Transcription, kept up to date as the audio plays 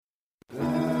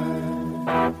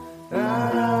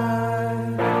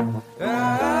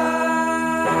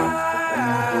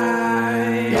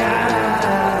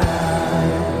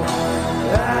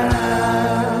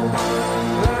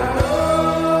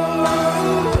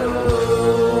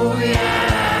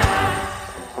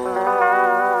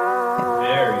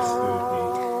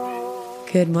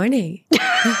Good morning.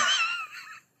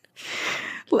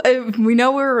 We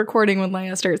know we're recording when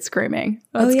Leia starts screaming.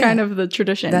 That's kind of the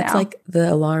tradition. That's now. like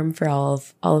the alarm for all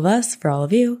of us, for all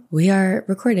of you. We are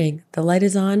recording. The light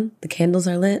is on. The candles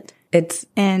are lit.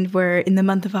 And we're in the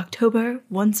month of October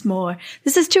once more.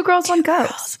 This is Two Girls, One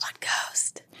Ghost. Girls, One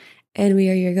Ghost. And we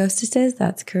are your ghostesses.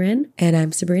 That's Corinne. And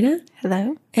I'm Sabrina.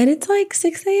 Hello. And it's like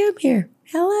 6 a.m. here.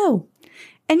 Hello.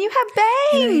 And you have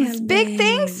bangs. Big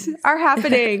things are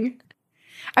happening.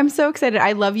 I'm so excited.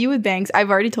 I love you with bangs. I've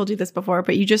already told you this before,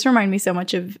 but you just remind me so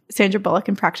much of Sandra Bullock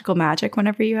in Practical Magic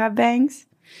whenever you have bangs.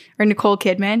 Or Nicole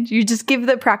Kidman. You just give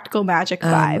the Practical Magic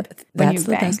vibe. That's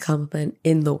the best compliment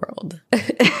in the world.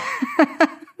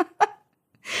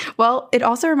 Well, it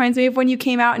also reminds me of when you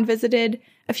came out and visited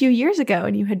a few years ago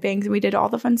and you had bangs and we did all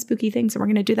the fun spooky things, and we're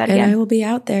going to do that again. And I will be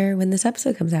out there when this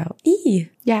episode comes out.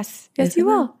 Yes, you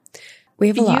will. We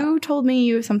have a lot. You told me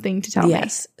you have something to tell me.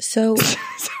 Yes. So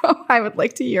I would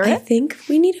like to hear it. I think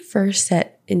we need to first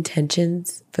set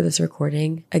intentions for this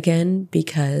recording again,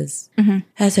 because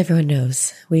as everyone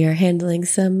knows, we are handling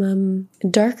some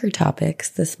darker topics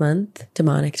this month,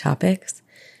 demonic topics,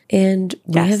 and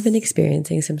we have been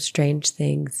experiencing some strange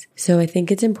things. So I think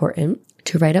it's important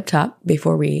to right up top,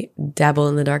 before we dabble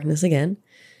in the darkness again,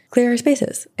 clear our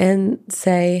spaces and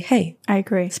say, hey, I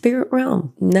agree. Spirit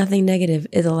realm, nothing negative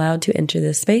is allowed to enter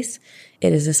this space.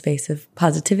 It is a space of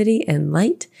positivity and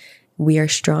light. We are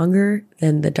stronger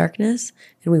than the darkness,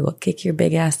 and we will kick your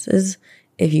big asses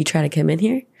if you try to come in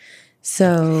here.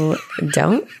 So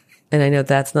don't. And I know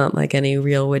that's not like any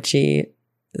real witchy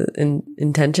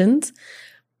intentions,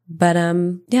 but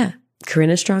yeah, Corinne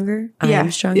is stronger. I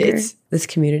am stronger. This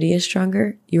community is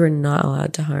stronger. You are not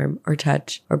allowed to harm or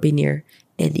touch or be near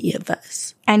any of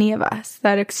us. Any of us.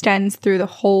 That extends through the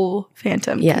whole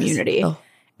Phantom community. Oh.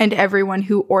 And everyone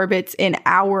who orbits in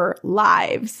our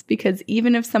lives. Because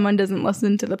even if someone doesn't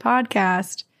listen to the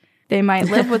podcast, they might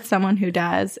live with someone who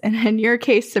does. And in your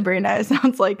case, Sabrina, it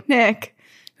sounds like Nick,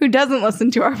 who doesn't listen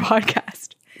to our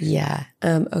podcast. Yeah.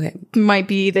 Okay. Might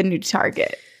be the new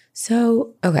target.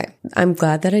 So, okay. I'm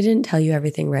glad that I didn't tell you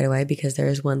everything right away, because there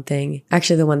is one thing.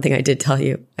 Actually, the one thing I did tell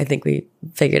you, I think we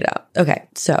figured out. Okay.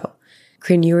 So,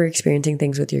 Corinne, you were experiencing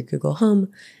things with your Google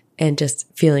Home and just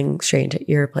feeling strange at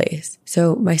your place.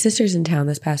 So my sister's in town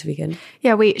this past weekend.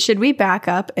 Yeah, wait, should we back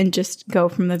up and just go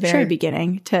from the very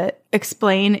beginning to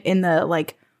explain in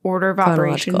the order of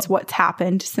operations what's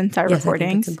happened since our recordings? I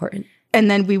think it's important. And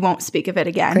then we won't speak of it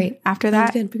again after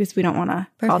that, because we don't want to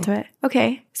fall to it.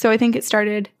 Okay, so I think it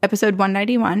started episode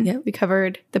 191. Yep. We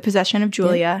covered the possession of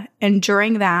Julia. Yep. And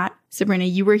during that, Sabrina,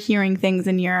 you were hearing things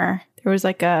there was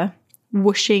a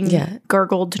whooshing,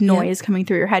 gurgled noise coming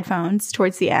through your headphones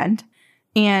towards the end.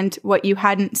 And what you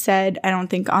hadn't said, I don't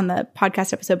think on the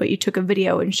podcast episode, but you took a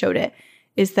video and showed it,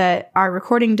 is that our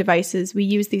recording devices, we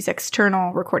use these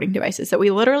external recording devices that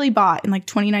we literally bought in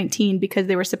 2019 because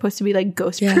they were supposed to be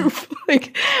ghost proof.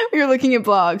 We were looking at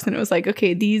blogs and it was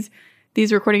okay, these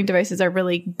recording devices are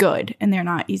really good and they're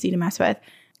not easy to mess with.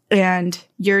 And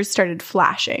yours started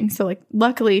flashing. So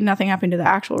luckily nothing happened to the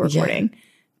actual recording,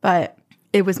 but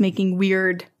it was making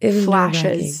weird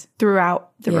flashes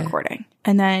throughout the recording.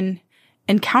 And then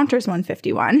Encounters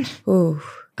 151. Ooh,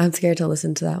 I'm scared to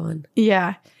listen to that one.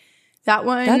 Yeah. That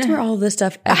one. That's where all this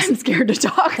stuff. I'm scared to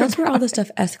talk That's where all this stuff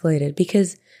escalated,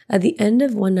 because at the end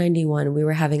of 191, we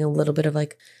were having a little bit of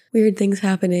weird things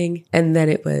happening. And then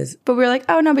it was. But we were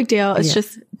oh, no big deal. It's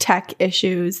just tech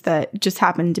issues that just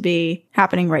happen to be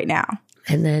happening right now.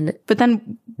 And then. But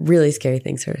then. Really scary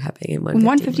things started happening in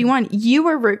 151. You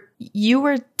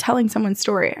were telling someone's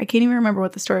story. I can't even remember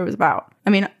what the story was about.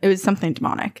 I mean, it was something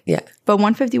demonic. Yeah. But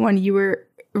 151, you were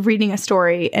reading a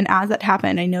story, and as that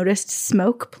happened, I noticed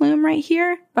smoke plume right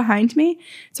here behind me.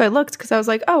 So I looked because I was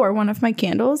oh, are one of my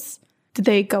candles, did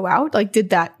they go out?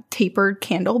 Did that tapered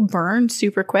candle burn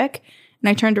super quick? And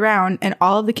I turned around and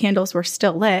all of the candles were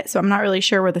still lit. So I'm not really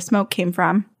sure where the smoke came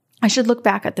from. I should look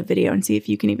back at the video and see if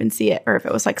you can even see it, or if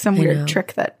it was some weird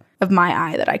trick of my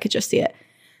eye that I could just see it.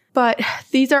 But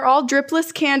these are all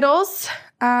dripless candles.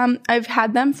 I've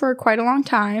had them for quite a long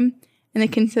time, and they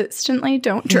consistently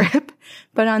don't drip.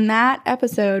 But on that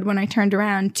episode, when I turned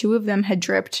around, 2 of them had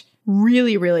dripped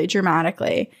really, really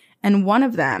dramatically. And one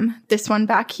of them, this one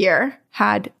back here,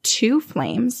 had 2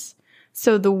 flames.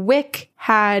 So the wick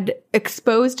had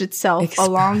exposed itself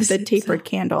along the tapered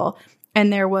candle.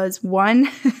 and there was one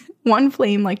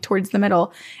flame like towards the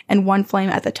middle and one flame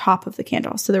at the top of the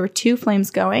candle. So there were 2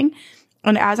 flames going.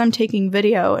 And as I'm taking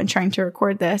video and trying to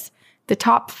record this, the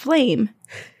top flame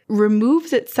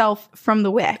removes itself from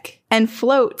the wick and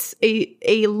floats.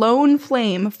 A lone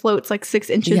flame floats like 6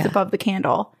 inches above the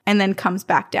candle and then comes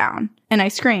back down. And I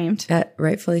screamed.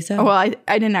 Rightfully so. Well, I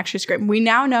didn't actually scream. We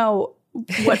now know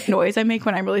what noise I make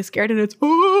when I'm really scared, and it's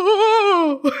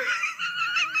oh.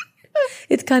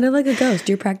 It's kind of like a ghost.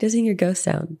 You're practicing your ghost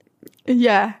sound.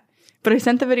 Yeah. But I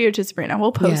sent the video to Sabrina.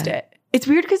 We'll post it. It's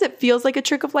weird because it feels like a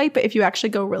trick of light, but if you actually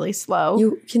go really slow,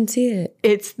 you can see it.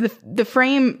 It's the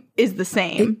frame is the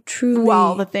same. It truly.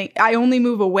 While the thing, I only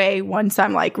move away once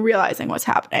I'm like realizing what's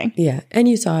happening. Yeah. And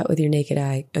you saw it with your naked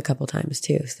eye a couple times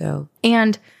too. So.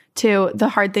 And too, the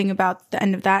hard thing about the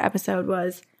end of that episode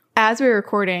was as we were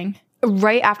recording,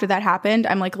 right after that happened,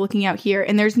 I'm like looking out here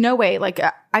and there's no way, like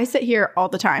I sit here all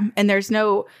the time and there's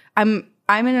no, I'm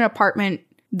in an apartment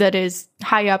that is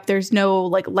high up. There's no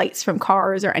like lights from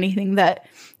cars or anything that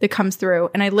comes through.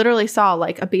 And I literally saw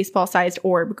like a baseball sized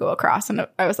orb go across. And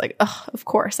I was like, oh, of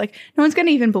course. Like no one's going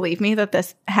to even believe me that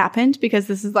this happened because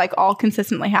this is like all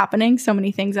consistently happening. So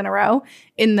many things in a row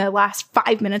in the last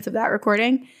 5 minutes of that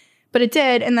recording. But it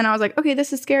did. And then I was like, okay,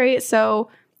 this is scary. So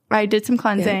I did some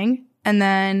cleansing. Yeah. And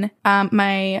then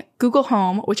my Google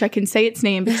Home, which I can say its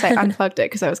name because I unplugged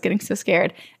it because I was getting so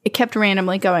scared, it kept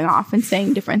randomly going off and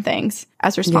saying different things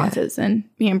as responses. Yeah. And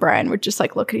me and Brian would just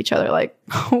like look at each other like,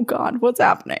 oh God, what's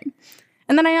happening?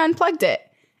 And then I unplugged it.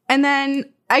 And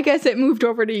then I guess it moved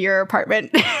over to your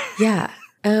apartment. Yeah.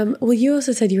 Well, you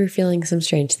also said you were feeling some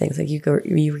strange things, like you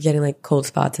were getting like cold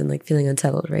spots and like feeling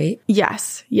unsettled, right?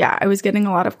 Yes. Yeah. I was getting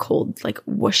a lot of cold, like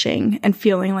whooshing and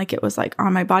feeling like it was like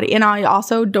on my body. And I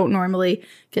also don't normally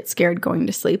get scared going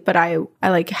to sleep, but I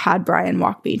like had Brian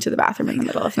walk me to the bathroom in the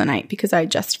middle of the night because I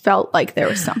just felt like there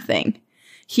was something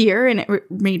here and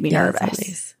it made me nervous. That's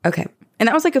nice. Okay. And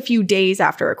that was like a few days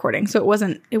after recording. So it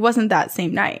wasn't that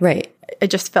same night. Right. I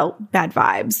just felt bad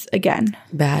vibes again.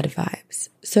 Bad vibes.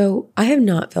 So I have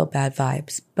not felt bad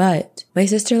vibes, but my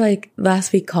sister like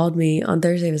last week called me on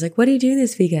Thursday. Was like, what are you doing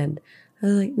this weekend? I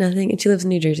was like, nothing. And she lives in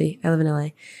New Jersey. I live in LA.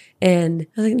 And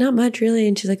I was like, not much really.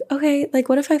 And she's like, okay, like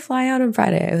what if I fly out on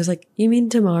Friday? I was like, you mean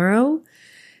tomorrow?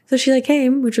 So she like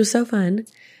came, which was so fun.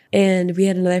 And we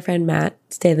had another friend, Matt,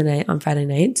 stay the night on Friday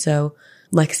night. So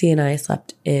Lexi and I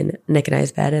slept in Nick and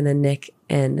I's bed, and then Nick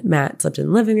and Matt slept in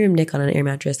the living room, Nick on an air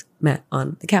mattress, Matt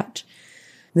on the couch.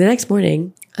 The next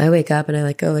morning, I wake up and I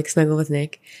like go like snuggle with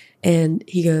Nick, and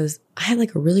he goes, I had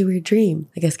like a really weird dream,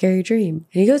 like a scary dream.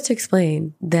 And he goes to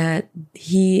explain that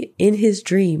he, in his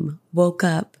dream, woke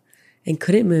up and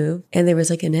couldn't move, and there was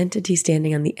like an entity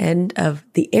standing on the end of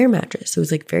the air mattress. So it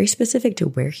was like very specific to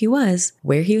where he was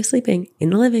sleeping in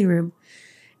the living room.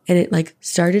 And it like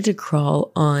started to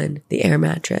crawl on the air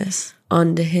mattress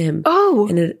onto him. Oh,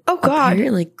 and it God.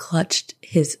 Apparently clutched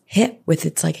his hip with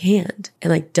its like hand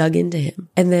and like dug into him.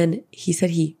 And then he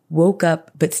said he woke up,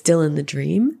 but still in the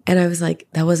dream. And I was like,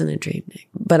 that wasn't a dream, Nick.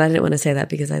 But I didn't want to say that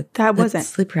because that wasn't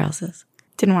sleep paralysis.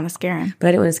 Didn't want to scare him. But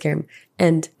I didn't want to scare him.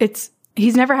 And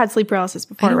he's never had sleep paralysis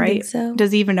before, I don't right? think so.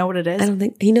 Does he even know what it is? I don't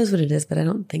think he knows what it is, but I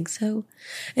don't think so.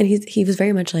 And he was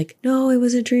very much like, no, it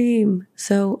was a dream.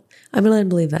 So I'm gonna let him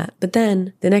believe that. But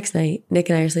then the next night, Nick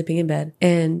and I are sleeping in bed,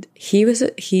 and so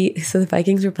the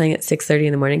Vikings were playing at 6:30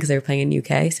 in the morning because they were playing in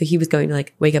UK. So he was going to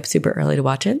like wake up super early to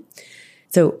watch it.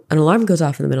 So an alarm goes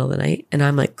off in the middle of the night, and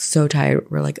I'm like so tired.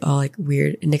 We're like all like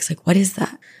weird. And Nick's like, what is that?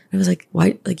 And I was like,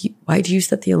 why did you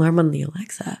set the alarm on the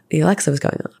Alexa? The Alexa was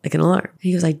going on like an alarm. And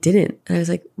he goes, I didn't. And I was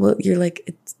like, well, you're like,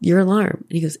 it's your alarm.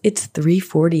 And he goes, it's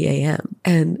 3:40 a.m.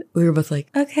 And we were both like,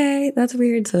 okay, that's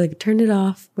weird. So like turned it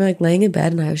off. We're like laying in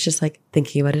bed, and I was just like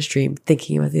thinking about his dream,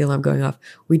 thinking about the alarm going off.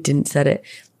 We didn't set it.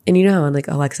 And you know how on like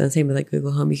Alexa and same with like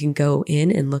Google Home, you can go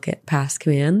in and look at past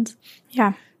commands.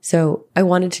 Yeah. So I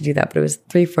wanted to do that, but it was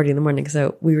 3:40 in the morning.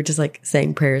 So we were just like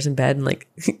saying prayers in bed and like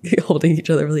holding each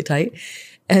other really tight.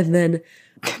 And then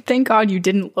thank God you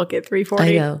didn't look at 3:40.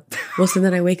 I know. Well, so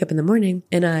then I wake up in the morning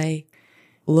and I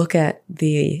look at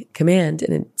the command,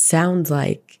 and it sounds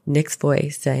like Nick's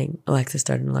voice saying, Alexa,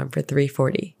 start an alarm for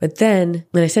 3:40. But then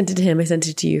when I sent it to him, I sent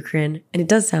it to you, Corinne, and it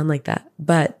does sound like that.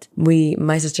 But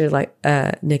my sister, like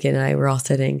Nick and I were all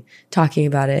sitting talking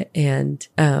about it, and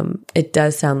it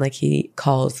does sound like he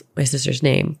calls my sister's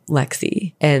name,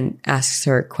 Lexi, and asks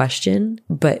her a question,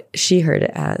 but she heard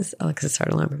it as, Alexa, start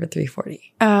an alarm for 3:40.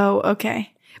 Oh,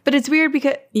 okay. But it's weird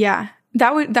because, yeah.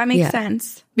 That makes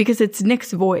sense because it's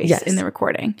Nick's voice in the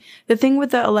recording. The thing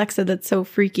with the Alexa that's so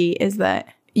freaky is that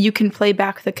you can play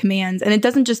back the commands, and it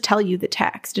doesn't just tell you the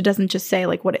text. It doesn't just say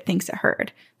like what it thinks it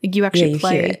heard. Like you actually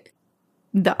play hear it.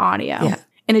 the audio. Yeah.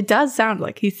 And it does sound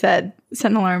like he said,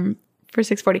 set an alarm for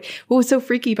 6:40. What was so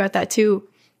freaky about that too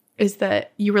is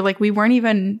that you were like, we weren't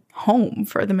even home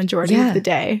for the majority of the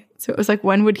day. So it was like,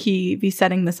 when would he be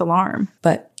setting this alarm?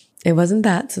 But it wasn't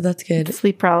that, so that's good.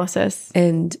 Sleep paralysis.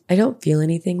 And I don't feel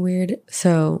anything weird,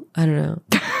 so I don't know.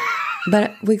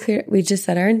 But we just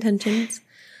set our intentions.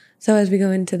 So as we go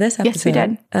into this episode, yes, we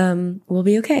did. We'll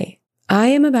be okay. I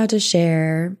am about to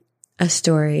share a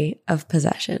story of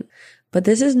possession, but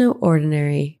this is no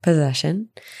ordinary possession.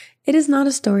 It is not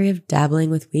a story of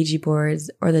dabbling with Ouija boards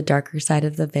or the darker side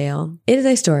of the veil. It is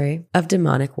a story of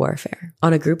demonic warfare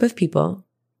on a group of people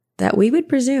that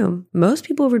most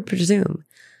people would presume,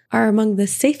 are among the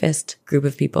safest group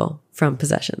of people from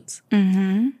possessions.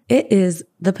 Mm-hmm. It is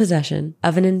the possession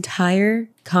of an entire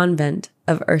convent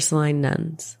of Ursuline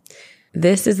nuns.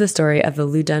 This is the story of the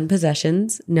Loudun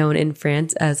possessions, known in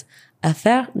France as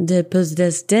Affaire de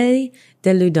Possessed de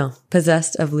Loudun,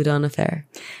 possessed of Loudun affair.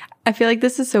 I feel like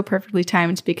this is so perfectly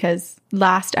timed because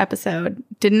last episode,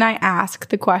 didn't I ask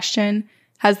the question,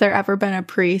 has there ever been a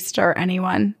priest or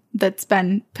anyone that's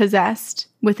been possessed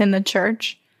within the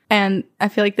church? And I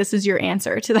feel like this is your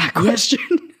answer to that question.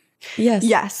 Yes.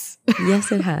 Yes.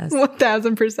 Yes, it has.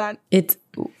 1000%. It's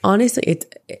honestly,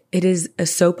 it is a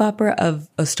soap opera of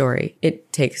a story.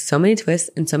 It takes so many twists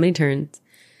and so many turns.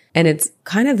 And it's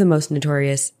kind of the most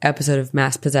notorious episode of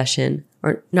mass possession,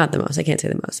 or not the most, I can't say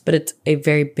the most, but it's a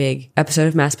very big episode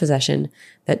of mass possession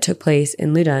that took place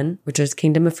in Loudun, which was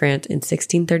Kingdom of France in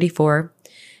 1634.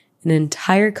 An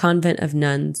entire convent of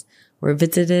nuns were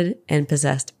visited and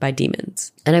possessed by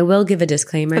demons. And I will give a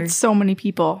disclaimer. That's so many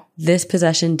people. This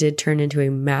possession did turn into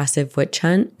a massive witch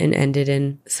hunt and ended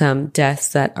in some deaths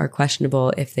that are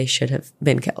questionable if they should have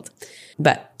been killed.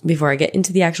 But before I get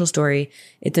into the actual story,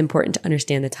 it's important to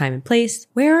understand the time and place.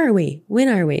 Where are we? When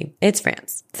are we? It's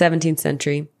France, 17th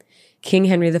century. King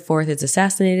Henry IV is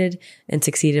assassinated and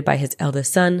succeeded by his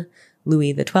eldest son,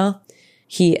 Louis XII.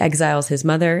 He exiles his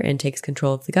mother and takes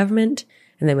control of the government.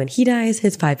 And then when he dies,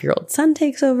 his 5-year-old son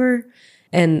takes over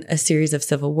and a series of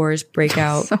civil wars break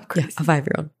out. So crazy. Yeah, a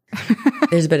 5-year-old.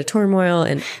 There's a bit of turmoil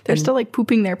and they're still like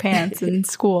pooping their pants in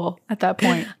school at that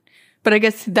point. But I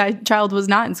guess that child was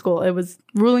not in school. It was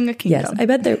ruling a kingdom.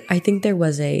 Yes, I think there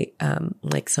was a,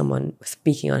 like someone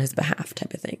speaking on his behalf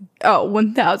type of thing. Oh,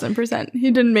 1000%. He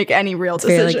didn't make any real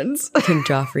decisions. Like King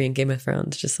Joffrey in Game of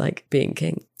Thrones, just like being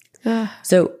king.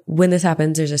 So when this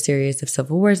happens, there's a series of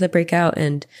civil wars that break out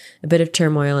and a bit of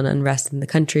turmoil and unrest in the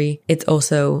country. It's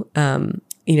also,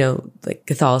 like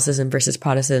Catholicism versus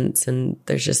Protestants. And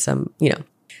there's just some,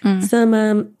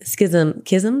 some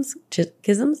schisms,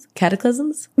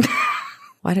 cataclysms.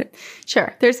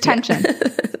 Sure. There's tension. Yeah.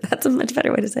 That's a much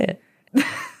better way to say it.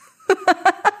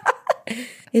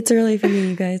 It's early for me,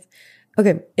 you guys.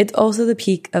 Okay. It's also the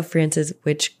peak of France's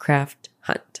witch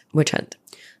hunt.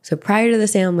 So prior to the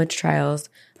Salem witch trials,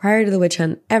 prior to the witch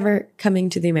hunt ever coming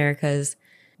to the Americas,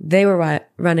 they were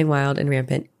running wild and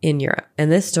rampant in Europe.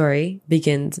 And this story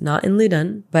begins not in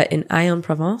Loudun, but in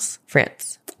Aix-en-Provence,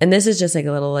 France. And this is just like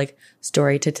a little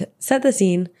story to set the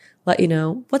scene, let you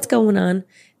know what's going on.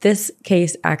 This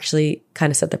case actually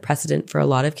kind of set the precedent for a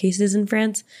lot of cases in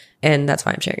France, and that's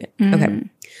why I'm sharing it. Mm-hmm. Okay.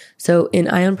 So in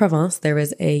Aix-en-Provence, there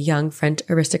was a young French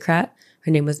aristocrat.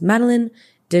 Her name was Madeleine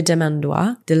de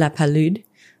Demandois de la Palude.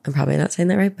 I'm probably not saying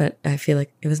that right, but I feel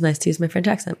like it was nice to use my French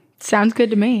accent. Sounds good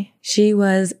to me. She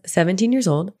was 17 years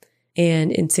old,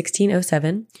 and in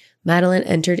 1607, Madeleine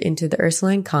entered into the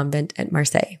Ursuline convent at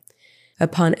Marseille.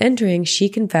 Upon entering, she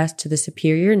confessed to the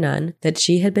superior nun that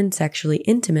she had been sexually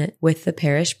intimate with the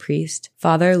parish priest,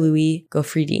 Father Louis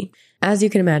Gaufridi. As you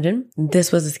can imagine,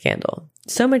 this was a scandal.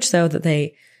 So much so that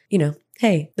they,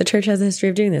 hey, the church has a history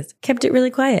of doing this. Kept it really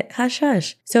quiet. Hush,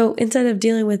 hush. So instead of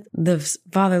dealing with the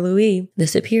Father Louis, the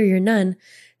superior nun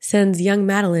sends young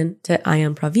Madeleine to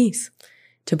Aix-en-Provence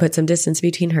to put some distance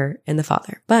between her and the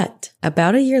father. But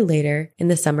about a year later, in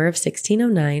the summer of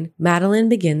 1609, Madeleine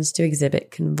begins to exhibit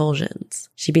convulsions.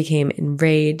 She became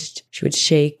enraged. She would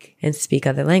shake and speak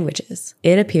other languages.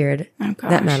 It appeared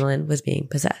that Madeleine was being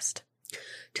possessed.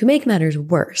 To make matters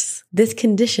worse, this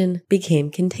condition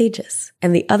became contagious,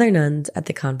 and the other nuns at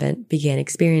the convent began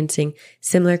experiencing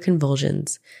similar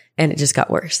convulsions, and it just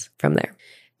got worse from there.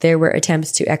 There were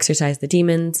attempts to exorcise the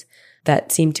demons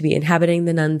that seemed to be inhabiting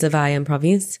the nuns of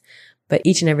Aix-en-Provence, but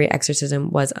each and every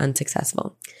exorcism was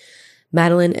unsuccessful.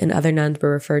 Madeleine and other nuns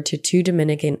were referred to 2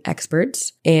 Dominican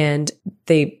experts, and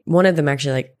one of them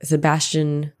actually,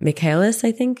 Sebastian Michaelis,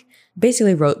 I think,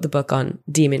 basically wrote the book on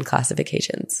demon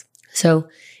classifications. So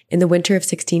in the winter of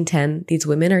 1610, these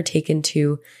women are taken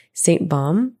to Saint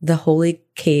Baume, the holy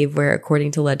cave where,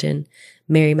 according to legend,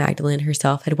 Mary Magdalene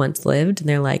herself had once lived. And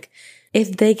they're like,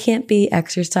 if they can't be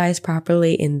exorcised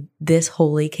properly in this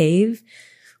holy cave,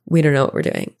 we don't know what we're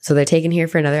doing. So they're taken here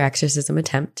for another exorcism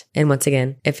attempt. And once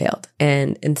again, it failed.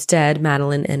 And instead,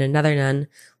 Madeline and another nun,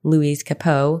 Louise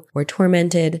Capot, were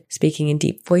tormented, speaking in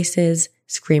deep voices,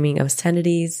 screaming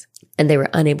obscenities, and they were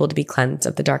unable to be cleansed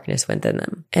of the darkness within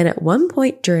them. And at one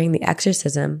point during the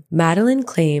exorcism, Madeline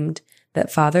claimed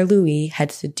that Father Louis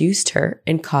had seduced her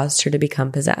and caused her to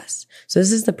become possessed. So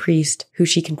this is the priest who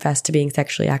she confessed to being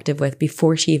sexually active with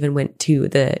before she even went to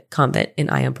the convent in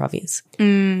Aix-en-Provence.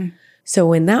 So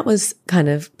when that was kind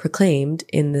of proclaimed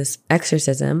in this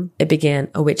exorcism, it began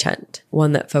a witch hunt,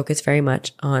 one that focused very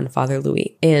much on Father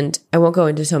Louis. And I won't go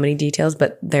into so many details,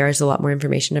 but there is a lot more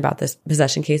information about this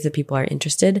possession case if people are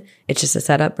interested. It's just a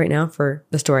setup right now for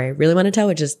the story I really want to tell,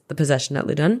 which is the possession at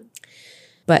Loudun.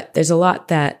 But there's a lot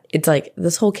that it's like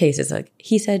this whole case is like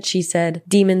he said, she said,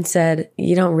 demon said.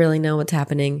 You don't really know what's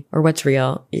happening or what's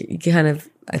real. You kind of,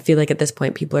 I feel like at this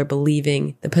point, people are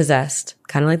believing the possessed,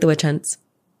 kind of like the witch hunts.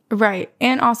 Right.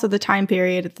 And also the time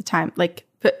period at the time, like,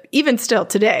 but even still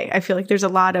today, I feel like there's a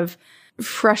lot of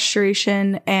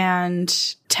frustration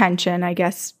and tension, I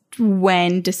guess,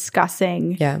 when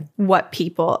discussing what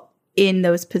people in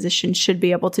those positions should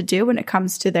be able to do when it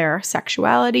comes to their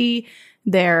sexuality,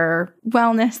 their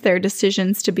wellness, their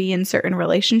decisions to be in certain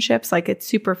relationships. Like, it's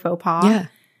super faux pas. Yeah.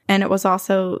 And it was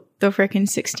also the freaking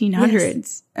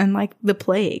 1600s and like the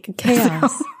plague.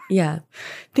 Chaos. So, yeah.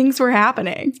 Things were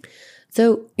happening.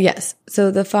 So, yes.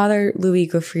 So the Father Louis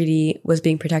Gaufridi was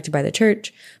being protected by the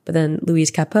church, but then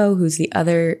Louise Capot, who's the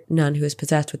other nun who is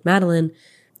possessed with Madeline,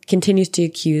 continues to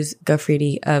accuse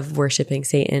Gaufridi of worshiping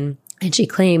Satan. And she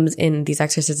claims in these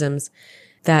exorcisms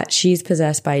that she's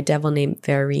possessed by a devil named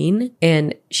Verine.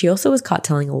 And she also was caught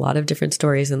telling a lot of different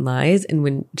stories and lies. And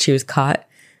when she was caught,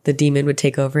 the demon would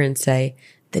take over and say,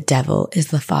 "The devil is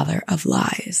the father of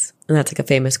lies." And that's like a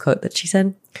famous quote that she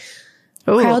said.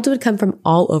 Ooh. Crowds would come from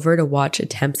all over to watch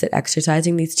attempts at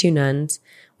exorcising these two nuns,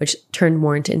 which turned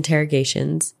more into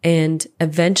interrogations. And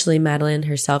eventually Madeline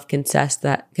herself confessed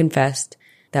that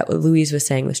what Louise was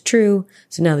saying was true.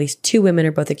 So now these two women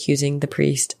are both accusing the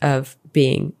priest of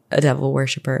being a devil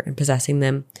worshiper and possessing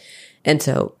them. And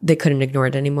so they couldn't ignore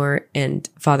it anymore. And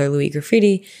Father Louis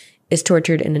Gaufridi is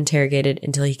tortured and interrogated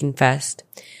until he confessed.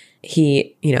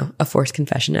 He, a forced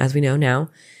confession, as we know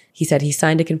now. He said he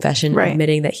signed a confession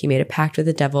admitting that he made a pact with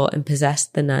the devil and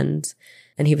possessed the nuns,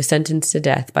 and he was sentenced to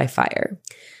death by fire.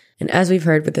 And as we've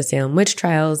heard with the Salem witch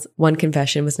trials, one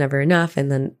confession was never enough. And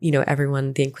then,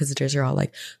 everyone, the inquisitors are all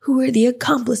like, who are the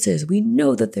accomplices? We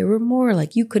know that there were more.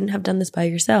 Like, you couldn't have done this by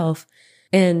yourself.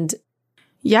 And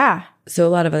yeah. So a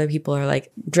lot of other people are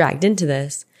like dragged into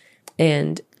this.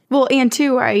 And well, and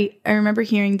too, I remember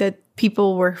hearing that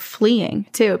people were fleeing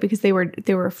too because they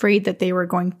were afraid that they were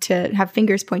going to have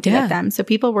fingers pointed at them. So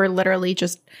people were literally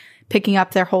just picking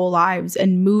up their whole lives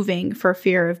and moving for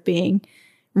fear of being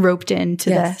roped into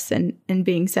this and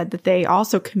being said that they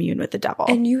also commune with the devil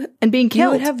and being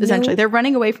killed. Essentially, they're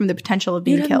running away from the potential of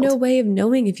being killed. You have no way of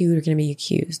knowing if you were going to be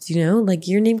accused. Like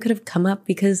your name could have come up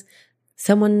because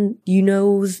someone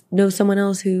knows someone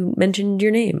else who mentioned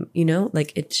your name.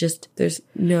 Like it's just there's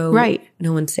no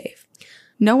one's safe.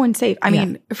 No one's safe. I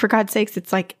mean, for God's sakes,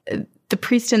 it's like the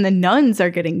priest and the nuns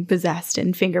are getting possessed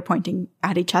and finger pointing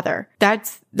at each other.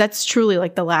 That's truly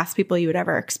like the last people you would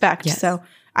ever expect. Yes. So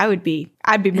I'd be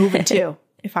moving too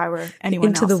if I were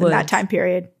anyone else in that time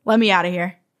period. Let me out of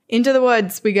here. Into the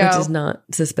woods we go. Which is not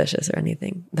suspicious or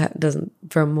anything. That doesn't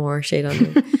throw more shade on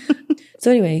me. So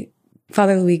anyway,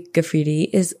 Father Louis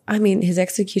Gaufridi his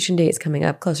execution date is coming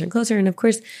up closer and closer. And of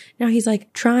course, now he's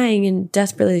like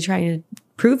desperately trying to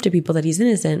prove to people that he's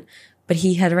innocent, but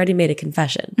he had already made a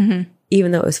confession. Mm-hmm.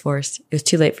 Even though it was forced, it was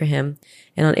too late for him.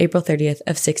 And on April 30th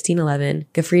of 1611,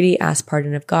 Gaufridi asked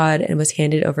pardon of God and was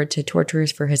handed over to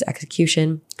torturers for his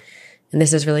execution. And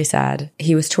this is really sad.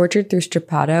 He was tortured through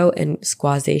strappado and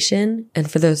squazation. And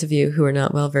for those of you who are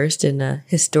not well versed in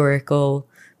historical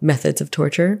methods of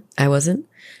torture, I wasn't.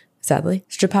 Sadly.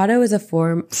 Strappado is a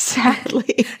form...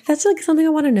 Sadly. That's like something I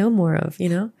want to know more of,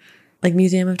 Like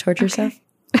Museum of Torture stuff.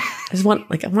 I want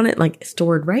it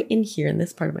stored right in here in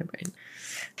this part of my brain.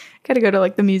 Got to go to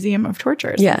like the Museum of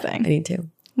Torture or something. I need to.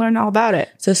 Learn all about it.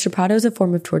 So strappado is a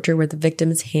form of torture where the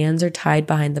victim's hands are tied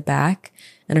behind the back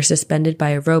and are suspended by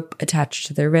a rope attached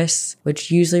to their wrists,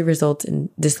 which usually results in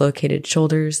dislocated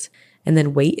shoulders. And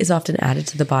then weight is often added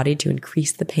to the body to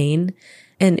increase the pain.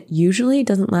 And usually it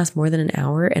doesn't last more than an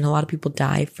hour, and a lot of people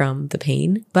die from the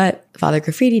pain. But Father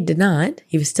Gaufridi did not.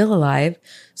 He was still alive.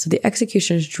 So the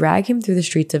executioners drag him through the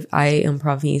streets of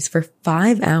Aix-en-Provence for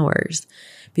 5 hours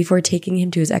Before taking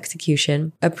him to his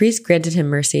execution, a priest granted him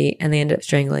mercy and they ended up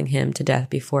strangling him to death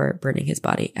before burning his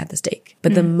body at the stake.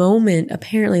 But the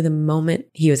moment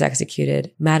he was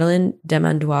executed, Madeleine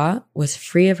Demandois was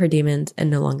free of her demons and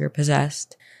no longer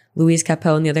possessed. Louise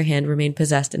Capel, on the other hand, remained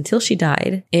possessed until she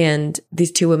died. And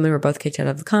these two women were both kicked out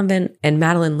of the convent. And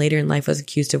Madeleine later in life was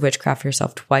accused of witchcraft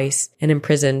herself twice and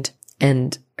imprisoned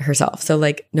and herself. So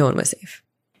like no one was safe.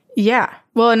 Yeah.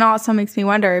 Well, and also makes me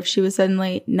wonder if she was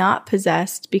suddenly not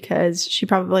possessed because she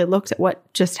probably looked at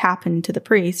what just happened to the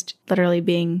priest, literally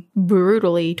being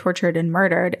brutally tortured and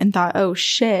murdered, and thought, oh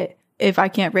shit, if I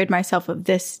can't rid myself of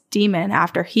this demon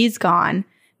after he's gone,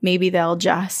 maybe they'll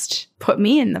just put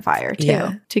me in the fire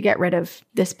too to get rid of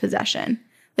this possession.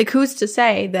 Like, who's to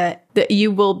say that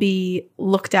you will be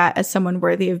looked at as someone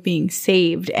worthy of being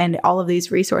saved and all of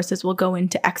these resources will go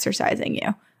into exorcising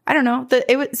you? I don't know.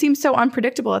 It seems so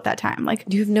unpredictable at that time. Like,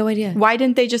 you have no idea. Why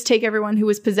didn't they just take everyone who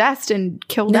was possessed and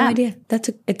kill them? No idea.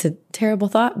 It's a terrible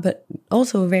thought, but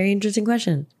also a very interesting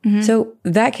question. Mm-hmm. So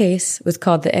that case was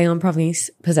called the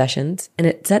Aix-en-Provence possessions, and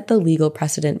it set the legal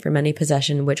precedent for many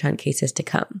possession witch hunt cases to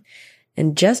come.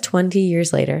 And just 20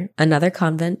 years later, another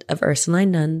convent of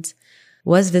Ursuline nuns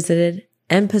was visited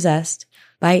and possessed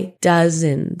by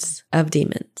dozens of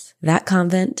demons. That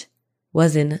convent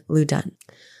was in Loudun.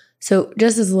 So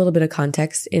just as a little bit of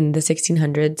context, in the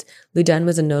 1600s, Loudun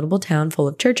was a notable town full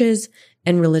of churches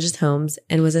and religious homes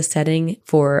and was a setting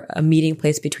for a meeting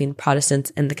place between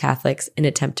Protestants and the Catholics in an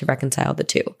attempt to reconcile the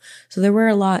two. So there were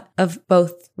a lot of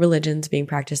both religions being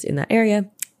practiced in that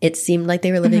area. It seemed like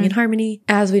they were living in harmony.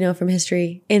 As we know from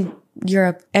history, in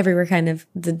Europe, everywhere kind of,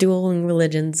 the dueling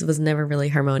religions was never really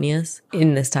harmonious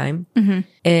in this time. Mm-hmm.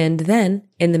 And then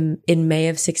in May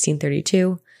of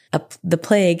 1632, the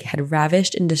plague had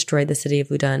ravished and destroyed the city of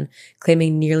Loudun,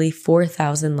 claiming nearly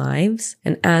 4,000 lives.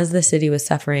 And as the city was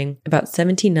suffering, about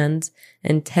 17 nuns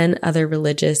and 10 other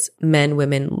religious men,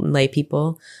 women, lay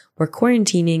people were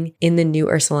quarantining in the new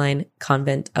Ursuline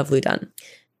convent of Loudun.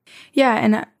 Yeah,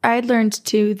 and I had learned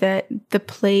too that the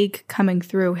plague coming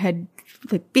through had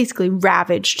like basically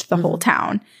ravaged the whole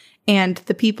town. And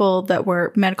the people that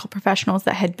were medical professionals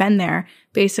that had been there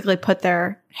basically put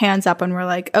their hands up and were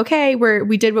like, okay,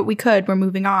 we did what we could. We're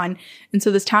moving on. And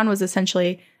so this town was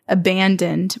essentially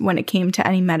abandoned when it came to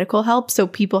any medical help. So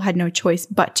people had no choice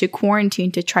but to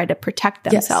quarantine to try to protect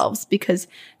themselves because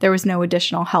there was no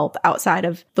additional help outside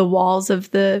of the walls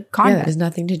of the convent. Yeah, there's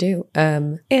nothing to do.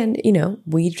 And,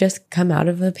 we've just come out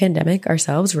of a pandemic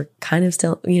ourselves. We're kind of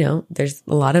still, there's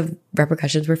a lot of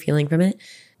repercussions we're feeling from it.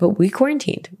 But we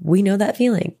quarantined. We know that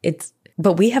feeling.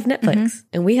 But we have Netflix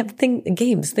and we have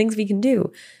games, things we can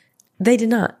do. They did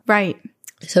not. Right.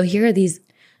 So here are these,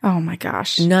 oh my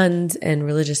gosh, nuns and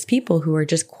religious people who are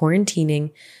just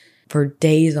quarantining for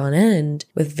days on end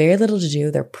with very little to do.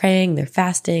 They're praying, they're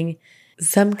fasting.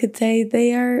 Some could say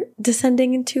they are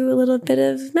descending into a little bit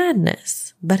of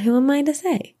madness, but who am I to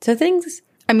say? So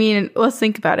let's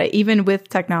think about it. Even with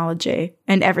technology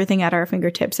and everything at our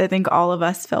fingertips, I think all of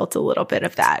us felt a little bit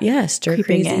of that. Yeah, stir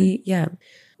crazy. In. Yeah.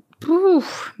 Ooh,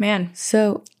 man.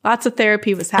 So lots of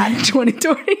therapy was had in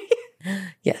 2020.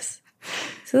 Yes.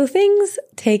 So things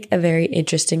take a very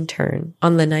interesting turn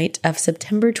on the night of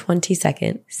September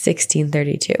 22nd,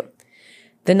 1632.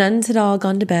 The nuns had all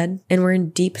gone to bed and were in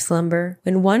deep slumber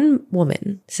when one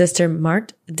woman, Sister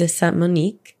Marthe de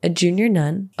Saint-Monique, a junior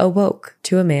nun, awoke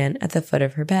to a man at the foot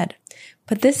of her bed.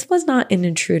 But this was not an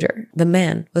intruder. The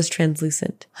man was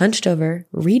translucent, hunched over,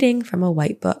 reading from a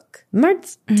white book.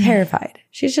 Marthe's terrified.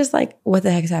 She's just like, what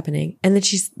the heck is happening? And then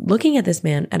she's looking at this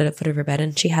man at the foot of her bed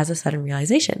and she has a sudden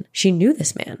realization. She knew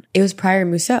this man. It was Prior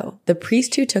Mousseau, the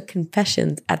priest who took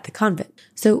confessions at the convent.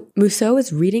 So Mousseau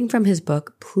is reading from his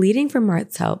book, pleading for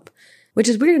Marthe's help, which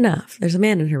is weird enough. There's a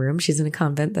man in her room. She's in a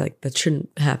convent. That shouldn't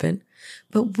happen.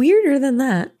 But weirder than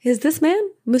that is this man,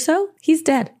 Mousseau, he's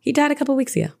dead. He died a couple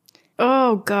weeks ago.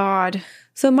 Oh, God.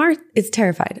 So Marthe is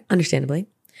terrified, understandably.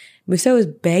 Mousseau is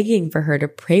begging for her to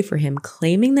pray for him,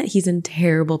 claiming that he's in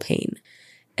terrible pain.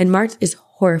 And Marthe is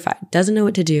horrified, doesn't know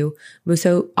what to do.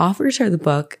 Mousseau offers her the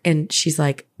book and she's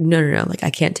like, no, like, I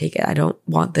can't take it. I don't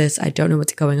want this. I don't know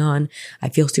what's going on. I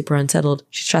feel super unsettled.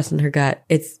 She's trusting her gut.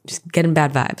 It's just getting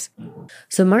bad vibes.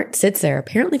 So Marthe sits there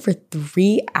apparently for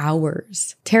 3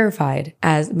 hours, terrified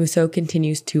as Mousseau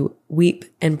continues to weep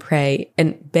and pray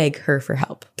and beg her for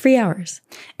help. 3 hours.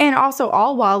 And also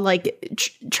all while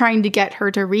trying to get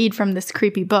her to read from this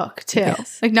creepy book too.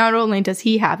 Yes. Like not only does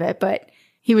he have it, but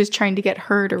he was trying to get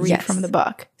her to read from the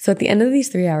book. So at the end of these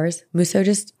 3 hours, Mousseau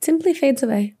just simply fades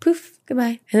away. Poof,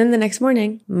 goodbye. And then the next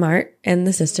morning, Marthe and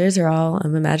the sisters are all,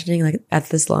 I'm imagining, like at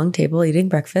this long table eating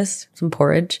breakfast, some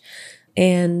porridge.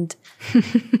 And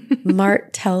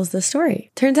Marthe tells the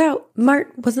story. Turns out Marthe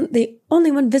wasn't the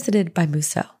only one visited by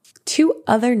Musso. 2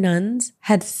 other nuns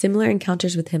had similar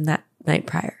encounters with him that night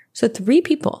prior. So 3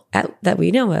 people that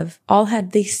we know of all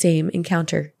had the same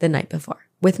encounter the night before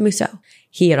with Musso.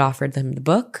 He had offered them the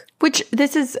book. Which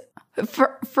this is,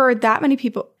 for that many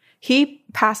people, he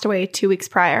passed away 2 weeks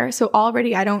prior. So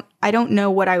already I don't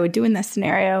know what I would do in this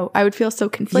scenario. I would feel so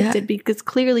conflicted because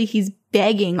clearly he's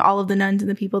begging all of the nuns and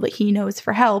the people that he knows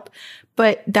for help.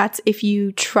 But that's if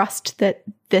you trust that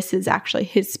this is actually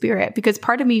his spirit. Because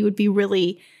part of me would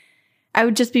be I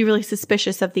would just be really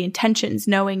suspicious of the intentions,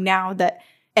 knowing now that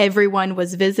everyone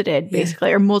was visited,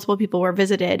 basically, or multiple people were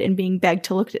visited and being begged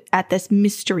to look at this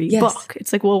mystery book.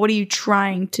 It's like, well, what are you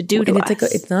trying to do to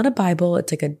us? It's not a Bible.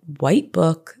 It's like a white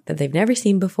book that they've never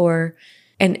seen before.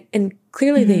 And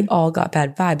clearly they all got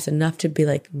bad vibes enough to be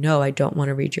like, no, I don't want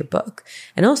to read your book.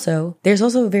 And also, there's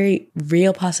also a very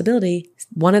real possibility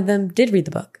one of them did read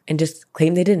the book and just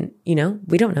claimed they didn't. You know,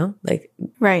 we don't know. Like,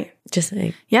 right. Just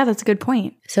saying. Yeah, that's a good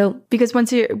point. So, because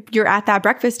once you're at that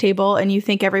breakfast table and you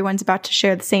think everyone's about to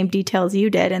share the same details you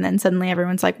did, and then suddenly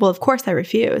everyone's like, well, of course I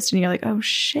refused. And you're like, oh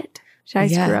shit, did I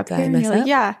screw up here? And you're like,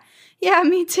 yeah,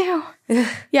 me too.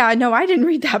 Yeah, no, I didn't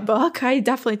read that book. I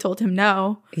definitely told him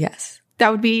no. Yes. That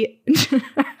would be,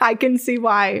 I can see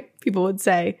why people would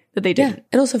say that they didn't. Yeah.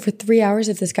 And also for 3 hours,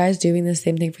 if this guy's doing the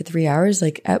same thing for 3 hours,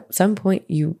 like at some point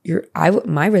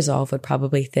my resolve would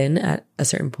probably thin at a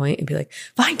certain point and be like,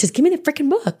 fine, just give me the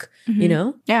freaking book, you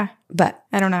know? Yeah. But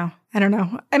I don't know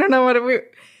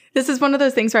this is one of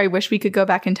those things where I wish we could go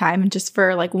back in time and just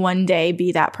for like one day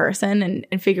be that person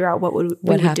and figure out what we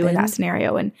would do in that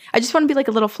scenario. And I just want to be like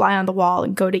a little fly on the wall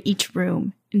and go to each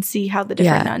room and see how the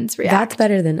different nuns react. That's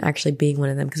better than actually being one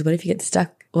of them. Because what if you get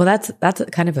stuck? Well, that's a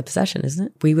kind of a possession, isn't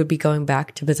it? We would be going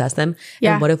back to possess them.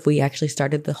 Yeah. And what if we actually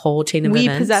started the whole chain of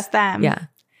events? We possess them. Yeah.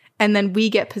 And then we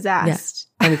get possessed.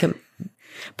 Yeah. And we can...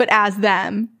 but as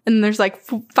them. And there's like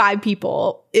 5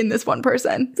 people in this one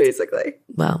person, basically.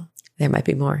 Well, there might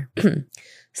be more.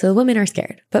 So the women are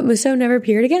scared. But Musso never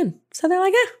appeared again. So they're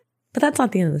like, But that's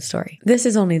not the end of the story. This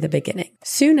is only the beginning.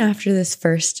 Soon after this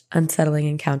first unsettling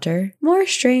encounter, more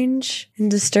strange and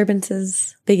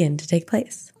disturbances begin to take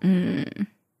place. And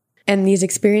these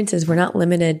experiences were not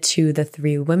limited to the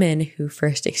 3 women who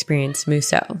first experienced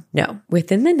Musso. No,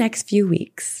 within the next few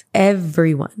weeks,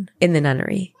 everyone in the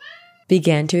nunnery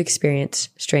began to experience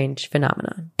strange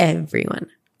phenomena. Everyone.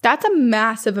 That's a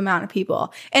massive amount of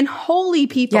people. And holy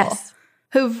people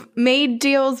who've made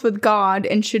deals with God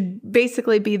and should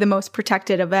basically be the most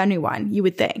protected of anyone, you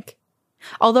would think.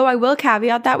 Although I will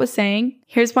caveat that with saying,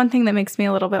 here's one thing that makes me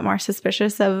a little bit more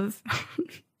suspicious of...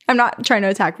 I'm not trying to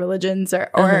attack religions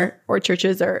or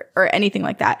churches or anything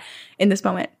like that in this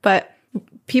moment. But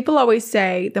people always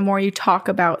say the more you talk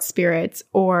about spirits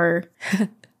or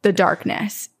the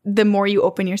darkness, the more you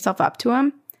open yourself up to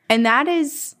them. And that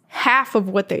is half of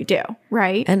what they do,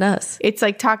 right? And us. It's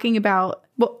like talking about,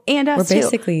 well, and us too. We're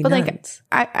basically nuns.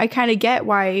 Like, I kind of get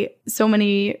why so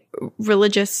many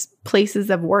religious places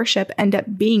of worship end up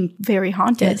being very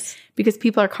haunted because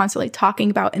people are constantly talking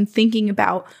about and thinking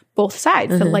about both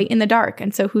sides, the light and the dark.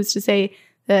 And so who's to say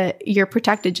that you're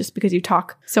protected just because you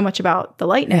talk so much about the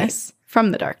lightness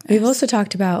from the darkness? We've also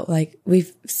talked about, like,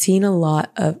 we've seen a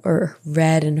lot of, or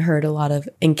read and heard a lot of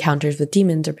encounters with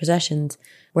demons or possessions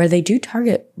where they do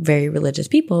target very religious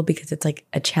people because it's like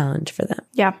a challenge for them.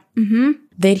 Yeah.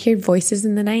 They'd hear voices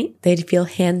in the night. They'd feel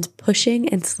hands pushing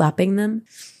and slapping them.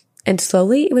 And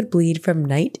slowly it would bleed from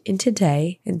night into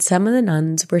day. And some of the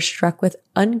nuns were struck with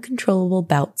uncontrollable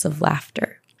bouts of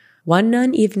laughter. One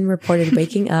nun even reported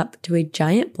waking up to a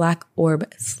giant black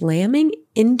orb slamming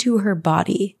into her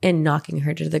body and knocking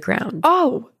her to the ground.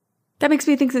 Oh, that makes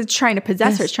me think that it's trying to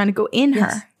possess her. It's trying to go in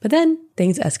her. But then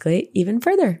things escalate even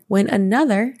further when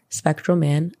another spectral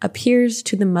man appears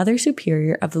to the Mother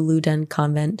Superior of the Loudun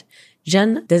convent,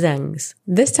 Jeanne Dezengs.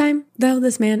 This time, though,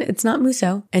 this man, it's not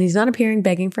Musso, and he's not appearing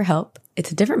begging for help.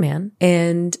 It's a different man,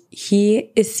 and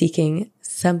he is seeking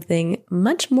something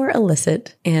much more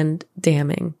illicit and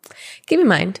damning. Keep in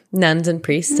mind, nuns and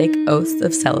priests take oaths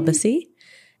of celibacy,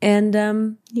 and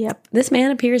this man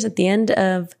appears at the end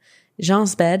of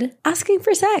Jean's bed asking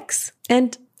for sex.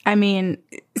 And I mean,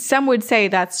 some would say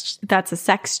that's a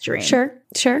sex dream.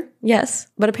 Sure. Yes.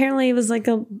 But apparently it was like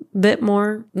a bit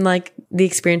more like the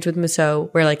experience with Musso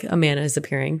where like a man is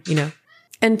appearing, you know.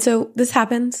 And so this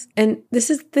happens, and this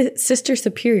is the Sister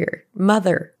Superior,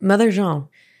 Mother Jean.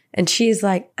 And she's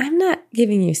like, I'm not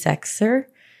giving you sex, sir.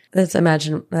 That's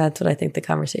what I think the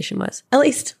conversation was. At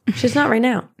least she's not right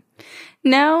now.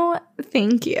 No,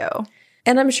 thank you.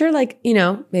 And I'm sure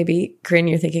maybe Corinne,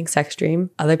 you're thinking sex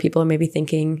dream. Other people are maybe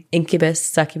thinking incubus,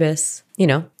 succubus,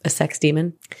 a sex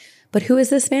demon. But who is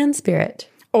this man spirit?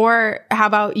 Or how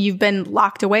about you've been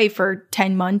locked away for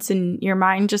 10 months and your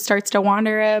mind just starts to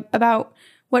wander about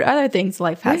what other things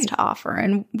life has to offer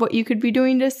and what you could be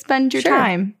doing to spend your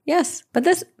time. Yes. But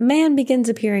this man begins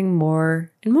appearing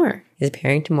more and more. He's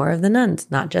appearing to more of the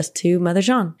nuns, not just to Mother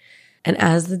Jeanne. And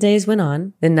as the days went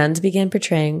on, the nuns began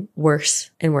portraying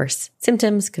worse and worse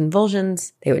symptoms,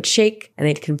 convulsions. They would shake and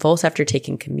they'd convulse after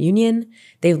taking communion.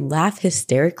 They would laugh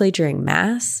hysterically during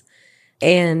Mass.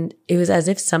 And it was as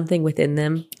if something within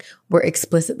them were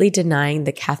explicitly denying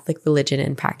the Catholic religion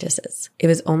and practices. It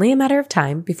was only a matter of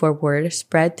time before word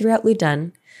spread throughout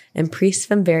Loudun, and priests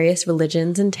from various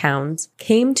religions and towns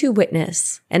came to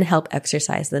witness and help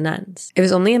exorcise the nuns. It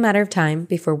was only a matter of time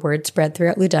before word spread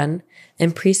throughout Loudun,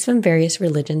 and priests from various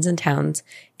religions and towns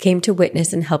came to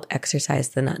witness and help exorcise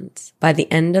the nuns. By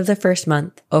the end of the first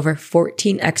month, over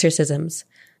 14 exorcisms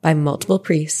by multiple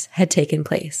priests had taken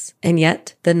place, and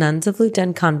yet the nuns of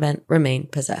Loudun convent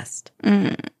remained possessed.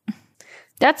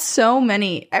 That's so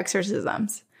many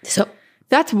exorcisms. So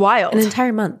that's wild. An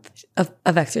entire month of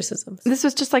exorcisms. This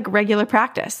was just like regular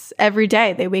practice. Every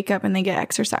day they wake up and they get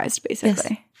exorcised,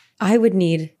 basically. Yes. I would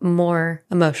need more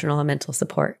emotional and mental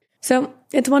support. So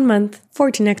it's 1 month,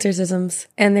 14 exorcisms,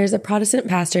 and there's a Protestant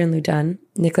pastor in Loudun,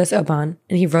 Nicholas Aubin,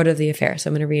 and he wrote of the affair.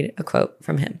 So I'm going to read a quote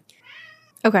from him.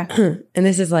 Okay. And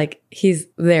this is he's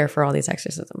there for all these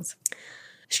exorcisms.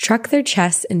 Struck their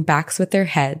chests and backs with their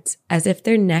heads as if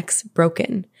their necks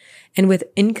broken, and with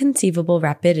inconceivable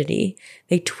rapidity,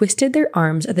 they twisted their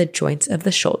arms at the joints of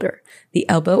the shoulder, the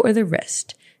elbow or the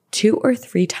wrist, 2 or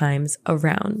 3 times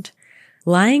around.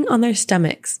 Lying on their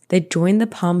stomachs, they joined the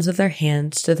palms of their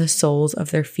hands to the soles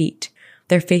of their feet.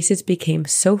 Their faces became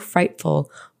so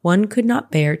frightful, one could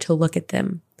not bear to look at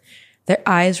them. Their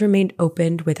eyes remained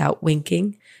opened without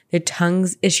winking. Their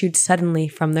tongues issued suddenly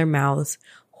from their mouths,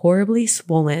 horribly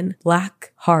swollen,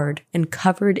 black, hard, and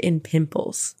covered in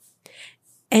pimples.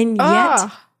 And yet,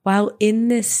 while in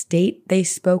this state, they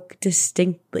spoke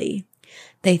distinctly.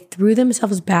 They threw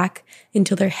themselves back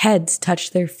until their heads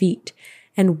touched their feet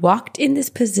and walked in this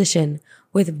position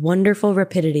with wonderful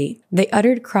rapidity. They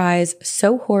uttered cries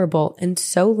so horrible and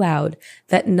so loud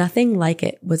that nothing like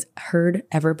it was heard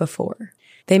ever before.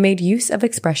 They made use of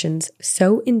expressions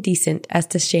so indecent as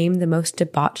to shame the most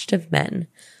debauched of men,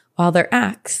 while their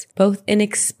acts, both in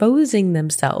exposing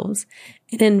themselves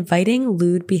and inviting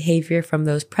lewd behavior from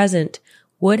those present,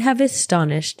 would have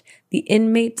astonished the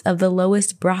inmates of the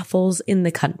lowest brothels in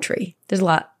the country. There's a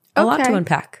lot to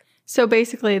unpack. So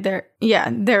basically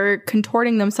they're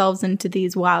contorting themselves into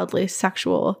these wildly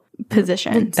sexual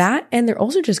positions. That, and they're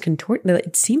also just contorting.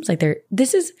 It seems like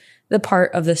this is the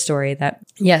part of the story that,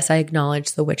 yes, I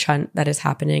acknowledge the witch hunt that is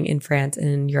happening in France and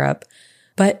in Europe.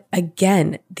 But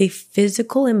again, the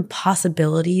physical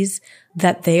impossibilities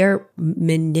that they are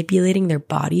manipulating their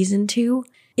bodies into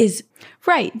is...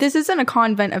 Right. This isn't a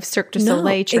convent of Cirque du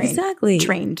Soleil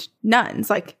trained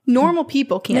nuns. Normal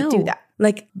people can't do that.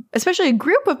 Especially a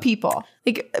group of people.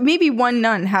 Maybe one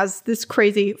nun has this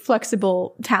crazy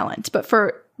flexible talent, but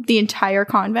for the entire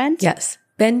convent? Yes.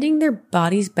 Bending their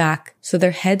bodies back so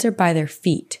their heads are by their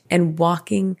feet and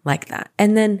walking like that.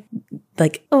 And then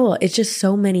it's just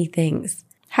so many things.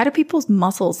 How do people's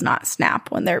muscles not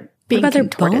snap when they're being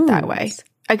contorted that way?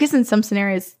 I guess in some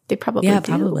scenarios they probably do.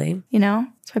 Probably.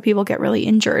 That's why people get really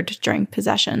injured during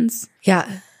possessions.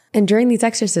 Yeah. And during these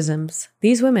exorcisms,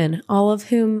 these women, all of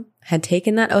whom had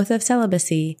taken that oath of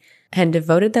celibacy and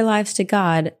devoted their lives to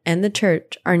God and the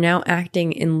church, are now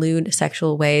acting in lewd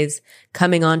sexual ways,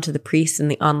 coming on to the priests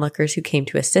and the onlookers who came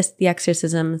to assist the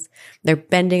exorcisms. They're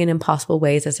bending in impossible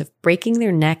ways as if breaking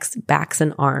their necks, backs,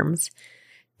 and arms.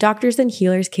 Doctors and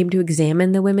healers came to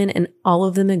examine the women, and all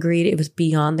of them agreed it was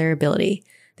beyond their ability.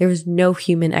 There was no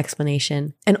human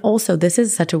explanation. And also, this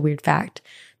is such a weird fact,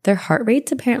 their heart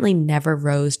rates apparently never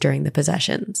rose during the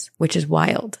possessions, which is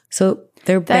wild. So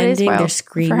they're bending, they're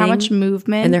screaming. For how much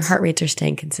movement. And their heart rates are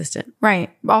staying consistent. Right.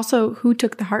 Also, who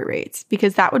took the heart rates?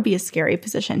 Because that would be a scary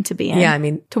position to be in. Yeah, I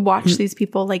mean. To watch these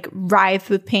people writhe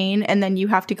with pain, and then you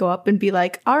have to go up and be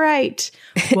like, all right,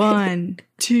 1,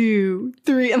 2,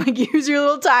 3, and use your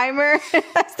little timer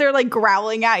as they're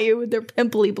growling at you with their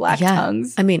pimply black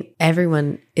tongues. I mean,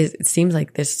 it seems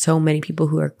like there's so many people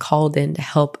who are called in to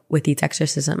help with these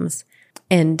exorcisms.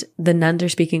 And the nuns are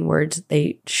speaking words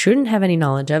they shouldn't have any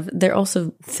knowledge of. They're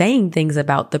also saying things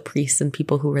about the priests and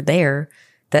people who were there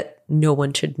that no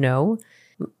one should know.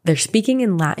 They're speaking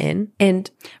in Latin. And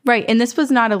right. And this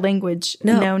was not a language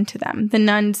known to them. The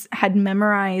nuns had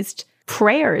memorized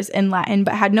prayers in Latin,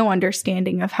 but had no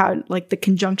understanding of how, like, the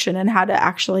conjunction and how to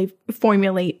actually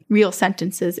formulate real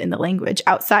sentences in the language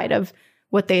outside of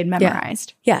what they had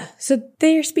memorized. Yeah. So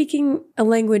they are speaking a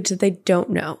language that they don't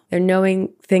know. They're knowing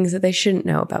things that they shouldn't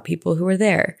know about people who are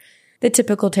there. The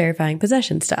typical terrifying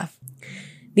possession stuff.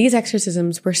 These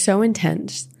exorcisms were so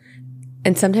intense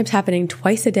and sometimes happening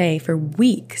twice a day for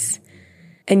weeks,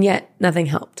 and yet nothing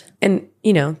helped. And,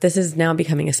 you know, this is now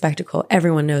becoming a spectacle.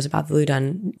 Everyone knows about the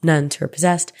Loudun nuns who are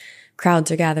possessed.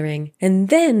 Crowds are gathering. And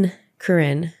then,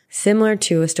 Corinne, similar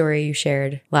to a story you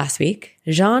shared last week,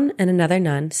 Jean and another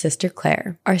nun, Sister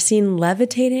Claire, are seen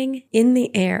levitating in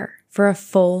the air for a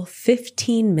full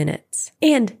 15 minutes.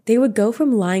 And they would go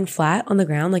from lying flat on the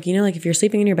ground, like, you know, like if you're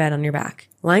sleeping in your bed on your back,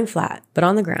 lying flat, but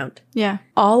on the ground. Yeah.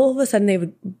 All of a sudden they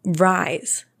would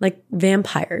rise like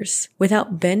vampires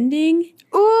without bending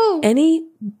any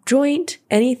joint,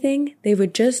 anything. They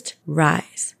would just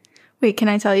rise. Wait, can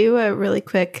I tell you a really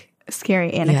quick,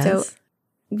 scary anecdote? Yes.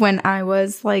 When I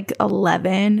was like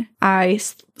 11, I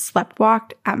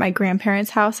sleptwalked at my grandparents'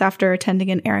 house after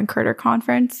attending an Aaron Carter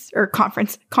concert.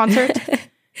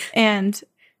 And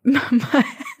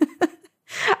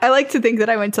I like to think that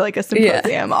I went to like a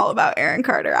symposium all about Aaron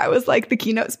Carter. I was like the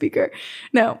keynote speaker.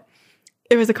 No,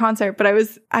 it was a concert, but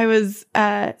I was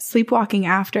sleepwalking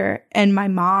after, and my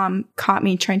mom caught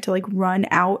me trying to like run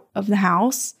out of the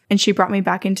house, and she brought me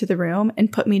back into the room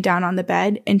and put me down on the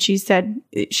bed. And she said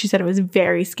it was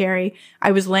very scary.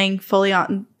 I was laying fully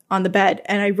on the bed,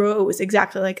 and I rose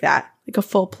exactly like that, like a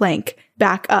full plank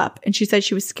back up. And she said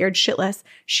she was scared shitless.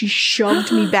 She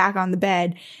shoved me back on the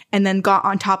bed and then got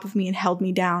on top of me and held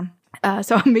me down.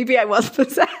 So maybe I was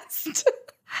possessed.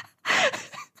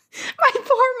 My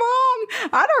poor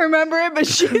mom. I don't remember it, but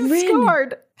she's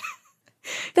scarred.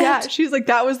 Yeah, she's like,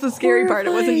 that was the scary part.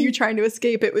 It wasn't you trying to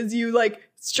escape. It was you like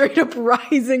straight up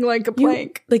rising like a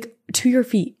plank. Like to your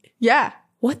feet. Yeah.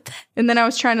 What the? And then I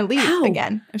was trying to leave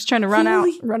again. I was trying to run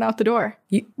out the door.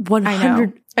 100. I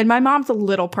know. And my mom's a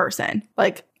little person.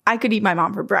 Like, I could eat my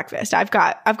mom for breakfast. I've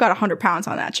got 100 pounds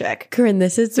on that chick. Corinne,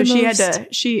 this is so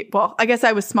well, I guess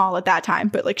I was small at that time,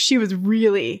 but like she was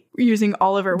really using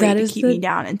all of her weight to keep me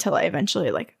down until I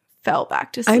eventually like fell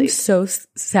back to sleep. I'm so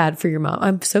sad for your mom.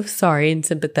 I'm so sorry and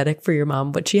sympathetic for your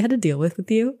mom, what she had to deal with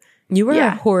you. You were a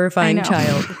horrifying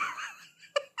child.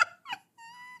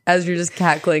 As you're just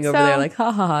cackling over there like,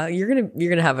 ha ha ha, you're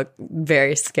gonna have a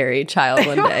very scary child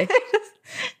one day.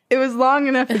 It was long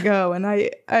enough ago, and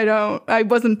I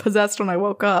wasn't possessed when I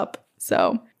woke up.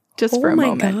 So just for a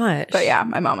moment. Oh my gosh. But yeah,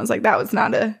 my mom was like, that was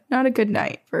not a good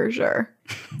night for sure.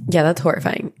 Yeah, that's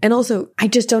horrifying. And also, I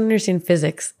just don't understand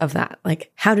physics of that.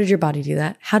 Like, how did your body do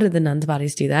that? How did the nuns'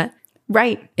 bodies do that?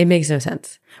 Right. It makes no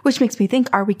sense. Which makes me think,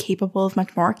 are we capable of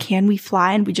much more? Can we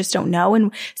fly and we just don't know?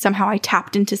 And somehow I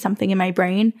tapped into something in my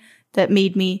brain that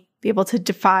made me be able to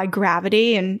defy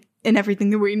gravity and everything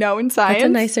that we know in science. That's a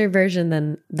nicer version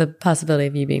than the possibility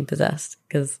of you being possessed,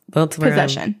 because that's where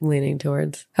I'm leaning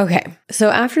towards. Okay.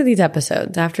 So after these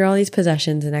episodes, after all these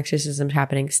possessions and exorcisms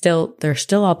happening, they're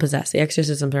still all possessed. The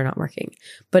exorcisms are not working.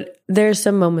 But there's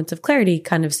some moments of clarity,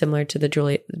 kind of similar to the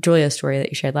Julia story that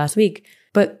you shared last week.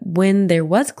 But when there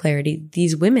was clarity,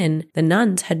 these women, the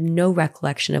nuns, had no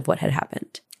recollection of what had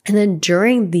happened. And then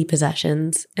during the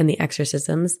possessions and the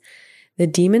exorcisms, the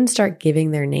demons start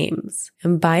giving their names.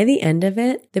 And by the end of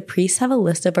it, the priests have a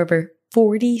list of over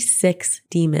 46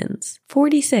 demons.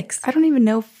 46. I don't even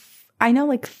know. I know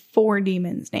like 4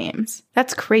 demons' names.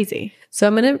 That's crazy. So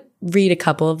I'm going to read a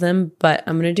couple of them, but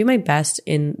I'm going to do my best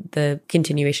in the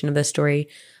continuation of this story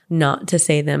not to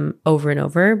say them over and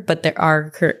over, but there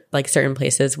are like certain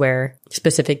places where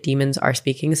specific demons are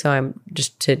speaking. So I'm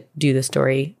just to do the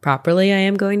story properly, I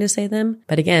am going to say them.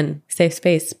 But again, safe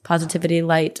space, positivity,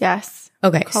 light. Yes.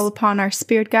 Okay. Call upon our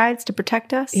spirit guides to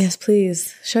protect us. Yes,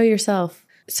 please. Show yourself.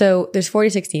 So there's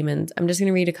 46 demons. I'm just going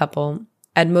to read a couple.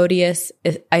 Admodius,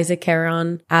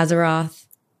 Isacharon, Azaroth,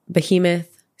 Behemoth,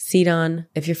 Sidon.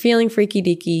 If you're feeling freaky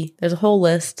deaky, there's a whole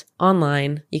list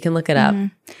online. You can look it up.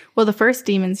 Well, the first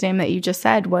demon's name that you just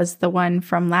said was the one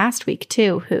from last week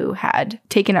too, who had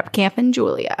taken up camp in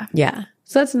Julia. Yeah.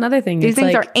 So that's another thing. These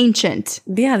things are ancient.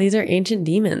 Yeah, these are ancient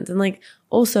demons. And like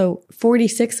also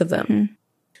 46 of them.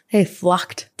 They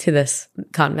flocked to this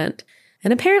convent.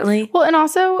 And apparently... Well, and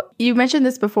also you mentioned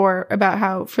this before about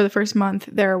how for the first month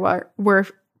there were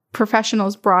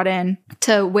professionals brought in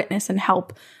to witness and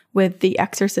help with the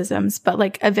exorcisms. But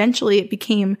like eventually it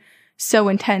became so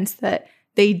intense that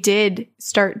they did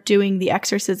start doing the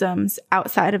exorcisms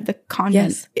outside of the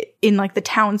convent in like the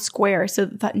town square so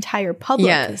that the entire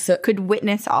public could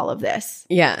witness all of this.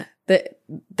 Yeah.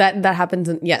 that happens.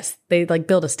 Yes, they like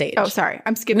build a stage. Oh, sorry,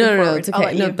 I'm skipping forward. No, it's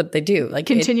okay. No, but they do like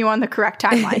continue on the correct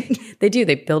timeline. They do.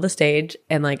 They build a stage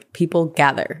and like people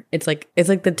gather. It's like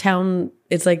the town.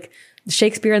 It's like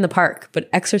Shakespeare in the park, but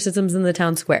exorcisms in the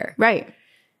town square. Right.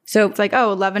 So it's like,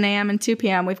 11 a.m. and 2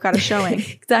 p.m. We've got a showing.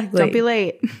 Exactly. Don't be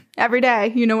late. Every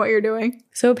day, you know what you're doing.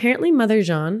 So apparently Mother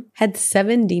Jeanne had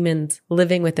 7 demons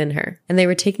living within her, and they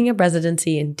were taking up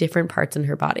residency in different parts in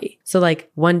her body. So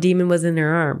like one demon was in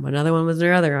her arm, another one was in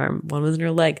her other arm, one was in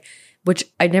her leg, which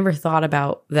I never thought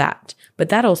about that. But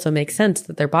that also makes sense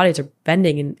that their bodies are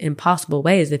bending in impossible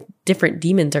ways if different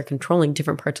demons are controlling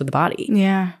different parts of the body.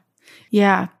 Yeah.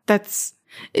 Yeah.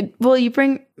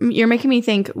 You're making me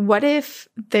think, what if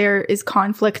there is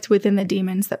conflict within the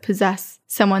demons that possess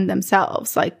someone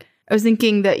themselves? Like, I was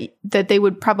thinking that they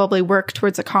would probably work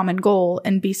towards a common goal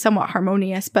and be somewhat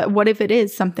harmonious. But what if it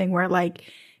is something where like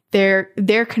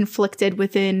they're conflicted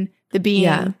within the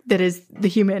being that is the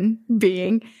human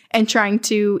being and trying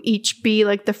to each be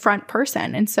like the front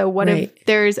person? And so what if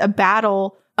there's a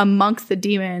battle amongst the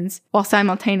demons while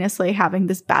simultaneously having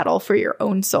this battle for your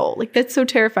own soul? Like, that's so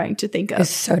terrifying to think of. It's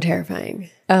so terrifying.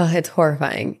 Oh, it's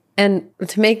horrifying. And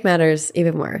to make matters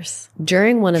even worse,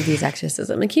 during one of these exorcisms,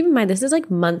 and keep in mind, this is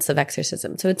like months of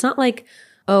exorcism. So it's not like,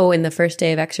 in the first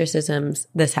day of exorcisms,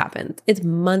 this happened. It's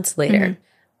months later. Mm-hmm.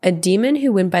 A demon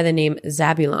who went by the name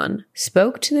Zabulon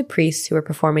spoke to the priests who were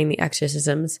performing the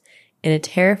exorcisms in a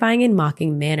terrifying and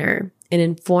mocking manner and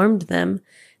informed them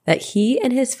that he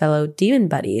and his fellow demon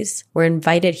buddies were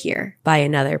invited here by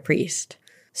another priest.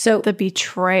 So the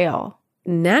betrayal.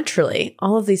 Naturally,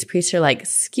 all of these priests are like,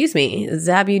 excuse me,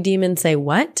 Zabu demon say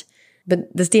what?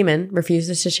 But this demon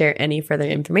refuses to share any further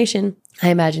information. I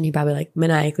imagine he probably like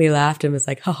maniacally laughed and was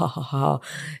like, ha ha ha ha.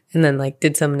 And then like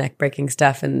did some neck breaking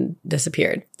stuff and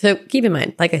disappeared. So keep in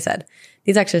mind, like I said,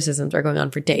 these exorcisms are going on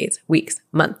for days, weeks,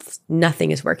 months.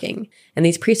 Nothing is working. And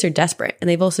these priests are desperate. And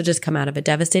they've also just come out of a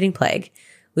devastating plague.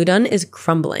 Loudun is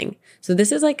crumbling. So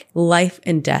this is like life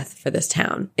and death for this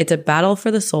town. It's a battle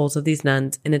for the souls of these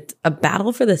nuns, and it's a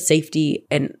battle for the safety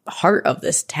and heart of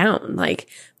this town. Like,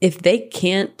 if they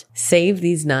can't save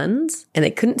these nuns and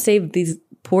they couldn't save these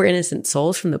poor innocent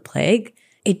souls from the plague,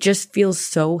 it just feels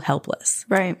so helpless.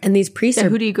 Right. And these priests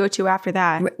who do you go to after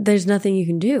that? There's nothing you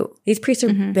can do. These priests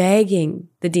are begging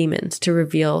the demons to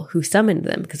reveal who summoned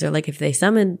them, because they're like, if they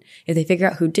figure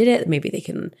out who did it, maybe they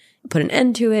can put an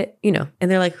end to it, you know.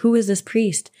 And they're like, who is this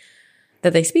priest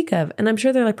that they speak of? And I'm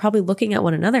sure they're like probably looking at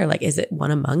one another like, is it one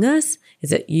among us?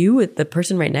 Is it you, the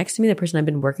person right next to me, the person I've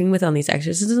been working with on these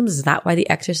exorcisms? Is that why the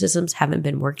exorcisms haven't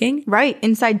been working? Right.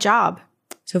 Inside job.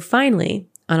 So finally,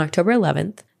 on October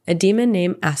 11th, a demon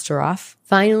named Astaroth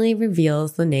finally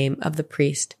reveals the name of the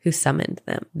priest who summoned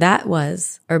them. That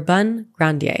was Urbain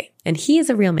Grandier. And he is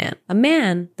a real man. A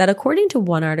man that, according to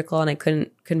one article, and I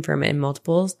couldn't confirm it in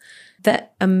multiples,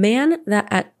 that a man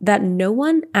that no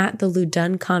one at the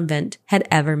Loudun convent had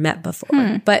ever met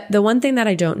before. But the one thing that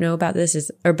I don't know about this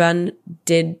is Urbain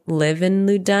did live in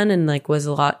Loudun and like was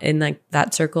a lot in like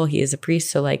that circle. He is a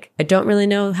priest. So like, I don't really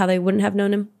know how they wouldn't have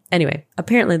known him. Anyway,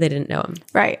 apparently they didn't know him.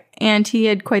 Right. And he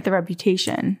had quite the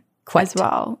reputation as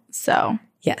well. So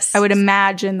yes, I would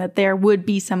imagine that there would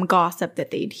be some gossip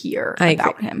that they'd hear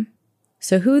about him.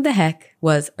 So who the heck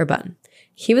was Urbain?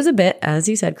 He was a bit, as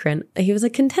you said, Corinne, he was a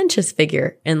contentious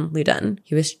figure in Loudun.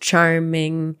 He was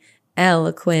charming,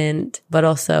 eloquent, but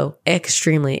also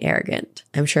extremely arrogant.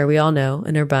 I'm sure we all know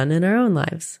an Urbain in our own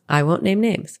lives. I won't name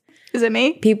names. Is it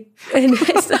me?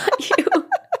 It's not you.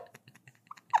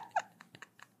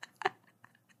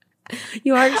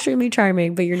 You are extremely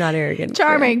charming, but you're not arrogant.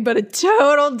 Charming, but a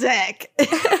total dick.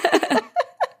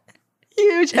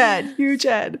 Huge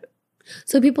head.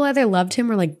 So people either loved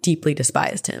him or like deeply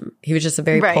despised him. He was just a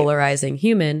very polarizing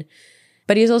human,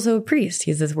 but he was also a priest.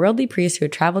 He's this worldly priest who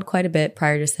had traveled quite a bit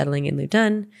prior to settling in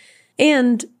Loudun.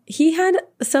 And he had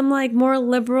some like more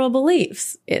liberal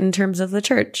beliefs in terms of the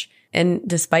church. And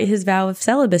despite his vow of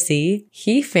celibacy,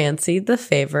 he fancied the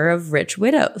favor of rich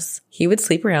widows. He would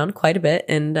sleep around quite a bit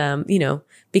and,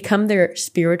 become their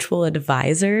spiritual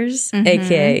advisors,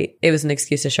 aka it was an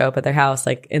excuse to show up at their house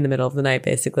like in the middle of the night,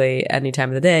 basically any time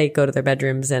of the day, go to their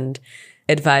bedrooms and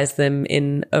advise them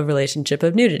in a relationship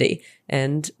of nudity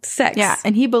and sex. Yeah,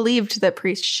 and he believed that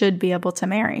priests should be able to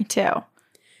marry too.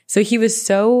 So he was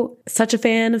such a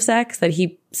fan of sex that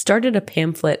he started a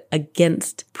pamphlet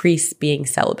against priests being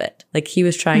celibate. Like he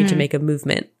was trying to make a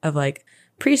movement of like,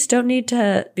 priests don't need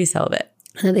to be celibate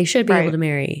and they should be able to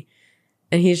marry.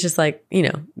 And he's just like,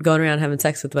 going around having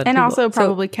sex with a bunch of people. And also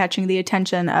probably catching the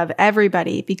attention of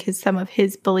everybody because some of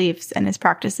his beliefs and his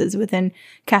practices within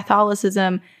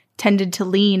Catholicism tended to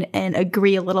lean and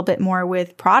agree a little bit more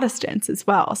with Protestants as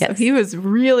well. So he was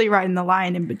really riding the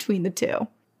line in between the two.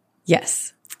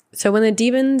 Yes. So when the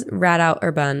demons rat out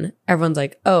Urban, everyone's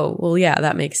like, oh, well, yeah,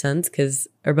 that makes sense because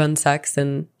Urban sucks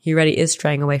and he already is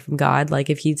straying away from God.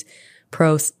 Like if he's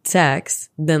pro-sex,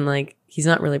 then like he's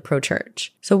not really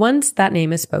pro-church. So once that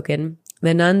name is spoken,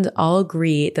 the nuns all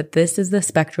agree that this is the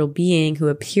spectral being who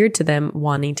appeared to them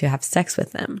wanting to have sex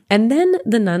with them. And then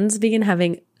the nuns begin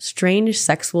having strange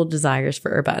sexual desires for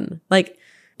Urban, like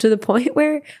to the point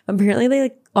where apparently they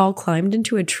like all climbed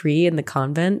into a tree in the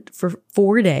convent for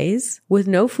 4 days with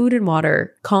no food and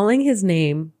water, calling his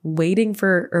name, waiting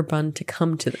for Urban to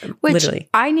come to them. Which literally.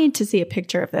 I need to see a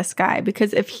picture of this guy,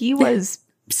 because if he was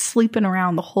sleeping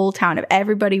around the whole town, if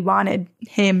everybody wanted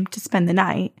him to spend the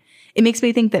night, it makes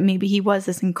me think that maybe he was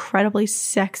this incredibly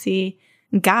sexy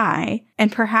guy. And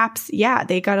perhaps,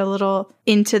 they got a little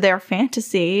into their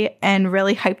fantasy and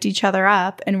really hyped each other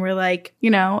up. And were like,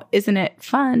 isn't it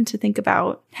fun to think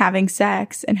about having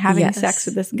sex and having sex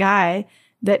with this guy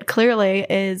that clearly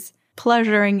is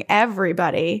pleasuring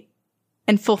everybody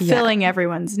and fulfilling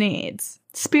everyone's needs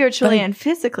spiritually and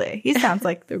physically. He sounds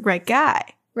like the right guy,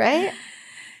 right?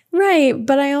 Right.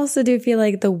 But I also do feel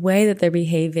like the way that they're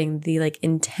behaving, the like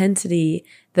intensity,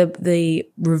 the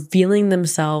revealing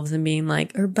themselves and being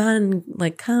like, Urban,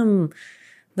 like, come,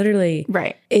 literally.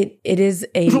 Right. It is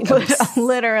a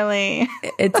literally.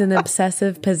 It's an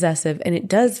obsessive possessive. And it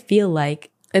does feel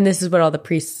like, and this is what all the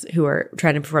priests who are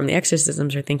trying to perform the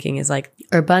exorcisms are thinking, is like,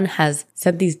 Urban has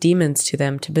sent these demons to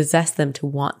them to possess them to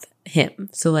want him.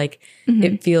 So like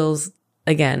it feels,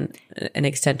 again, an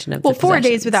extension of 4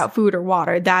 days without food or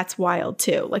water, that's wild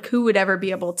too. Like who would ever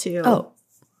be able to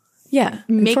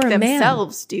make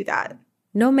themselves do that?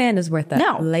 No man is worth that.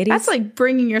 No, ladies. That's like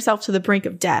bringing yourself to the brink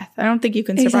of death. I don't think you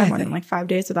can survive more than like 5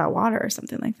 days without water or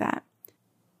something like that.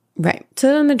 Right. So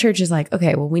then the church is like,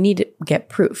 okay, well, we need to get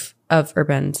proof of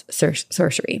Urban's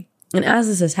sorcery. And as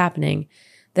this is happening,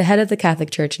 the head of the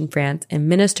Catholic Church in France and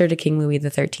minister to King Louis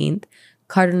XIII,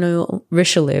 Cardinal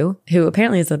Richelieu, who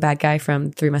apparently is the bad guy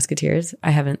from Three Musketeers.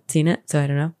 I haven't seen it, so I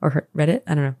don't know. Or read it.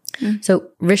 I don't know. So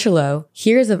Richelieu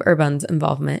hears of Urban's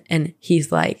involvement and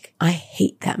he's like, I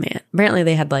hate that man. Apparently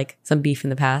they had like some beef in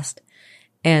the past.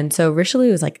 And so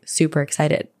Richelieu is like super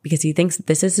excited because he thinks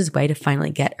this is his way to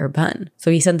finally get Urban. So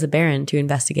he sends a baron to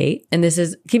investigate. And this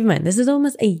is, keep in mind, this is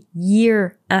almost a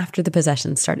year after the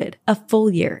possession started. A full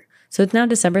year. So it's now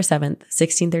December 7th,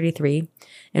 1633,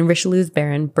 and Richelieu's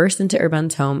baron bursts into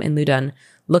Urban's home in Loudun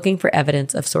looking for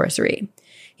evidence of sorcery.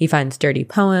 He finds dirty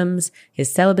poems,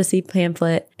 his celibacy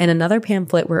pamphlet, and another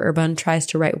pamphlet where Urban tries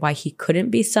to write why he couldn't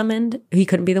be summoned. He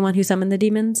couldn't be the one who summoned the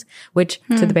demons, which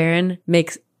to the baron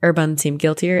makes Urban seem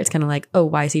guiltier. It's kind of like, oh,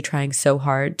 why is he trying so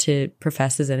hard to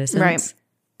profess his innocence? Right.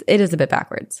 It is a bit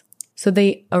backwards. So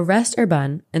they arrest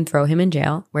Urban and throw him in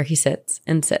jail where he sits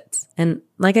and sits. And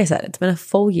like I said, it's been a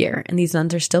full year and these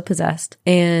nuns are still possessed.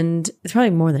 And it's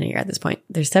probably more than a year at this point.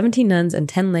 There's 17 nuns and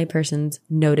 10 laypersons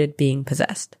noted being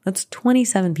possessed. That's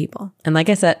 27 people. And like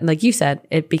I said, like you said,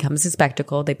 it becomes a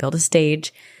spectacle. They build a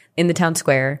stage in the town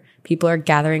square. People are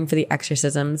gathering for the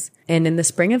exorcisms. And in the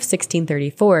spring of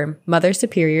 1634, Mother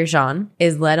Superior Jeanne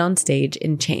is led on stage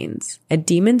in chains. A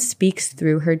demon speaks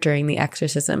through her during the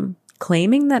exorcism,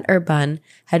 claiming that Urban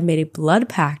had made a blood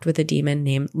pact with a demon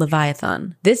named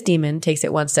Leviathan. This demon takes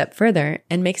it one step further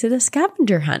and makes it a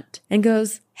scavenger hunt and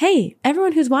goes, hey,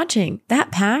 everyone who's watching,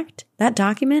 that pact, that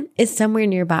document is somewhere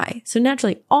nearby. So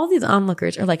naturally, all these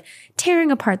onlookers are like tearing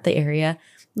apart the area,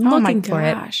 looking for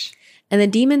it. And the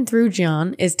demon through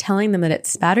Jeanne is telling them that it's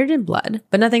spattered in blood,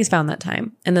 but nothing's found that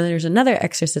time. And then there's another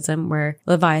exorcism where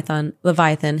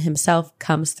Leviathan himself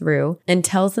comes through and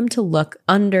tells them to look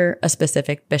under a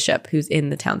specific bishop who's in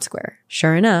the town square.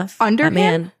 Sure enough, that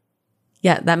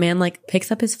man like picks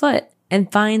up his foot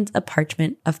and finds a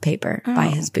parchment of paper by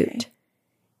his boot.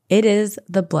 It is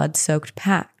the blood-soaked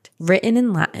pact, written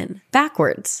in Latin,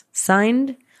 backwards,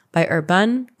 signed by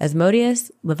Urban,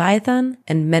 Asmodeus, Leviathan,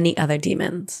 and many other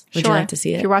demons. Would you like to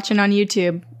see it? If you're watching on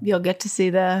YouTube, you'll get to see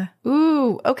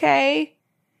okay.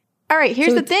 All right,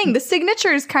 here's the thing. The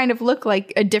signatures kind of look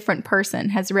like a different person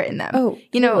has written them. Oh,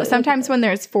 sometimes when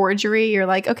there's forgery, you're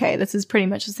like, okay, this is pretty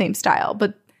much the same style.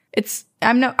 But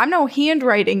I'm no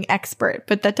handwriting expert,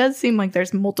 but that does seem like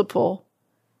there's multiple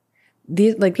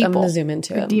people. I'm going to zoom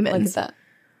into it. Demons. Look at that.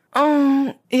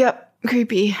 Oh, yep.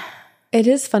 Creepy. It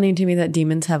is funny to me that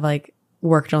demons have like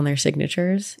worked on their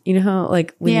signatures. You know how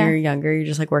like when you're younger, you're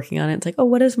just like working on it. It's like, oh,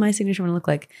 what does my signature want to look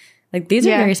like? Like these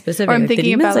are very specific. Or I'm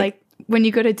thinking about like when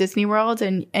you go to Disney World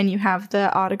and you have the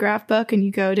autograph book and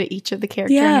you go to each of the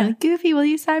characters and you're like, Goofy, will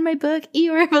you sign my book?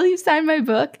 Eeyore, will you sign my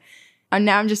book? And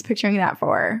now I'm just picturing that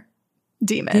for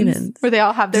demons. Where they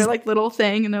all have their like little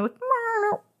thing and they're like,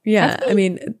 yeah. I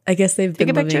mean, I guess they've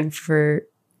been living for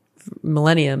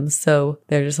millenniums. So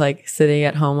they're just like sitting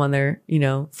at home on their,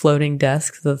 floating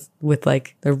desks with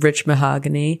like the rich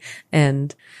mahogany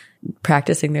and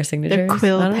practicing their signatures. Their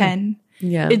quill pen.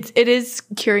 Yeah. It is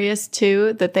curious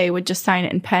too that they would just sign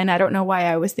it in pen. I don't know why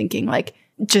I was thinking like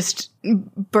just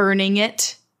burning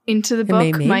it into the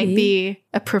book might be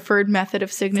a preferred method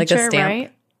of signature, like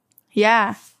right?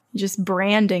 Yeah. Just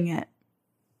branding it.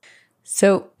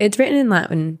 So it's written in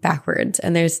Latin backwards,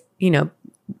 and there's,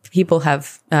 people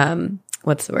have,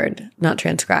 what's the word? Not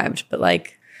transcribed, but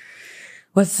like,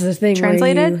 what's the thing?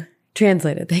 Translated?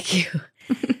 Translated. Thank you.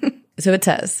 So it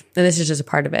says, and this is just a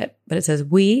part of it, but it says,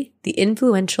 we, the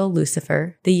influential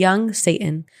Lucifer, the young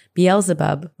Satan,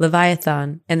 Beelzebub,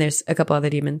 Leviathan, and there's a couple other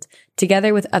demons,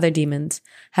 together with other demons,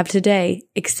 have today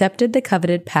accepted the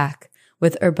coveted pact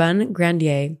with Urbain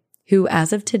Grandier, who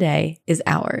as of today is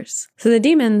ours. So the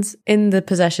demons in the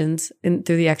possessions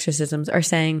through the exorcisms are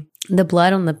saying the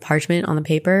blood on the parchment on the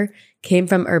paper came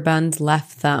from Urbain's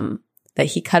left thumb, that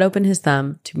he cut open his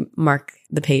thumb to mark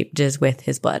the pages with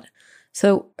his blood.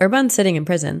 So Urbain's sitting in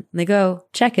prison, and they go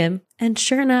check him, and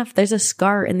sure enough, there's a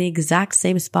scar in the exact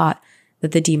same spot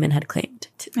that the demon had claimed.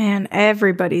 Man,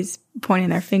 everybody's pointing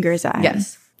their fingers at him.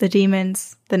 Yes. The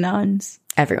demons, the nuns.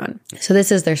 Everyone. So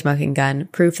this is their smoking gun,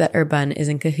 proof that Urbain is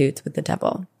in cahoots with the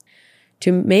devil.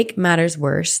 To make matters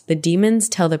worse, the demons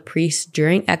tell the priests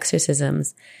during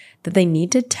exorcisms that they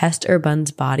need to test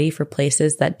Urbain's body for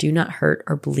places that do not hurt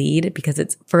or bleed because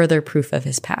it's further proof of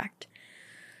his pact.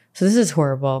 So this is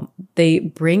horrible. They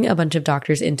bring a bunch of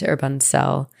doctors into Urbain's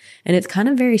cell, and it's kind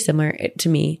of very similar to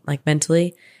me, like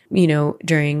mentally.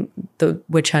 During the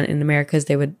witch hunt in Americas,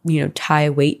 they would, tie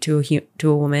a weight to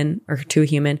a woman or to a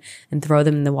human and throw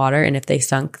them in the water. And if they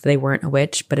sunk, they weren't a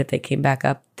witch. But if they came back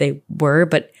up, they were.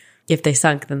 But if they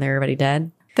sunk, then they're already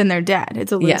dead. Then they're dead.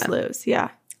 It's a lose-lose.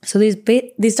 Yeah. So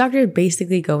these doctors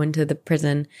basically go into the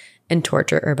prison and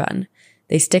torture Urbain.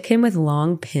 They stick him with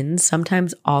long pins,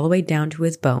 sometimes all the way down to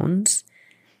his bones.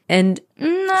 And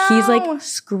he's like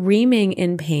screaming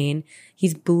in pain.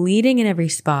 He's bleeding in every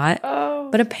spot. Oh.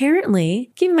 But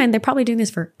apparently, keep in mind, they're probably doing this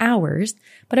for hours.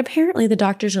 But apparently the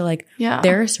doctors are like,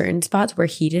 there are certain spots where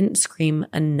he didn't scream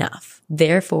enough.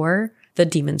 Therefore, the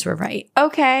demons were right.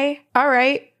 Okay. All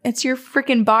right. It's your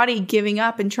freaking body giving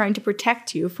up and trying to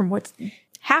protect you from what's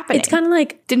happening. It's kind of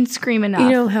like, didn't scream enough. You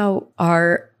know how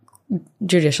our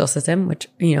judicial system, which,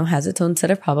 has its own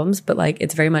set of problems, but like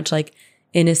it's very much like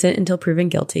innocent until proven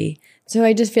guilty. So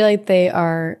I just feel like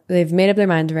they've made up their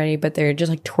minds already, but they're just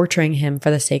like torturing him for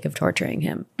the sake of torturing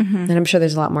him. Mm-hmm. And I'm sure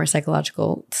there's a lot more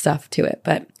psychological stuff to it.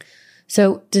 But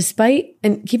so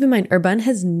and keep in mind, Urbain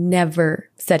has never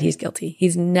said he's guilty.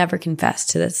 He's never confessed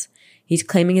to this. He's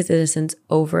claiming his innocence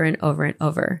over and over and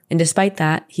over. And despite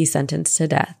that, he's sentenced to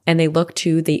death. And they look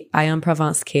to the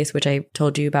Aix-en-Provence case, which I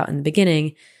told you about in the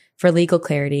beginning, for legal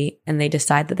clarity, and they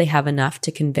decide that they have enough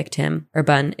to convict him.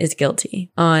 Urbain is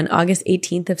guilty. On August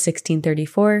 18th of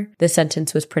 1634, the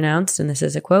sentence was pronounced, and this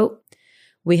is a quote,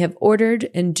 "We have ordered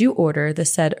and do order the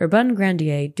said Urbain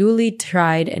Grandier duly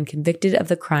tried and convicted of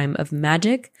the crime of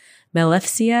magic,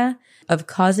 maleficia, of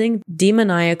causing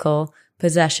demoniacal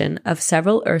possession of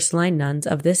several Ursuline nuns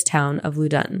of this town of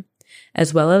Loudun,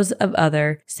 as well as of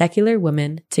other secular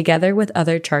women, together with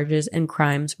other charges and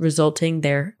crimes resulting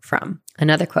therefrom."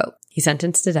 Another quote, he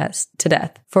sentenced to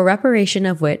death, "For reparation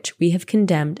of which we have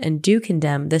condemned and do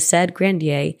condemn the said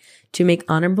Grandier to make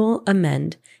honorable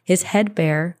amend, his head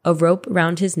bare, a rope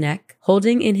round his neck,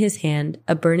 holding in his hand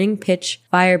a burning pitch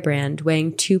firebrand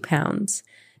weighing 2 pounds,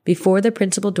 before the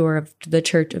principal door of the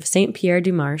church of Saint Pierre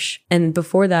du Marche, and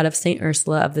before that of Saint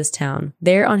Ursula of this town,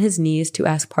 there on his knees to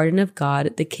ask pardon of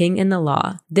God, the king, and the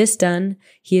law. This done,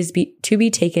 he is to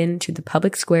be taken to the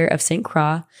public square of Saint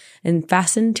Croix, and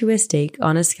fastened to a stake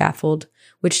on a scaffold,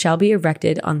 which shall be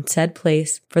erected on said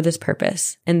place for this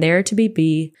purpose, and there to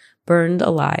be burned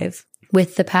alive,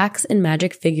 with the pacts and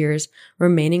magic figures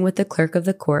remaining with the clerk of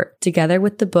the court, together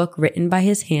with the book written by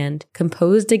his hand,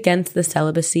 composed against the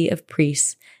celibacy of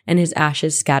priests, and his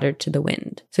ashes scattered to the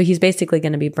wind." So he's basically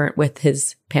going to be burnt with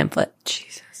his pamphlet.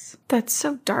 Jesus. That's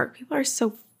so dark. People are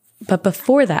so... But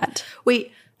before that...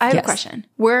 Wait, I have a question.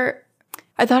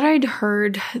 I thought I'd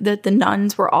heard that the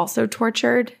nuns were also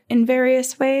tortured in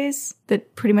various ways,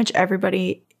 that pretty much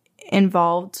everybody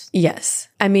involved. Yes.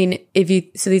 I mean,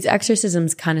 so these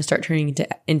exorcisms kind of start turning into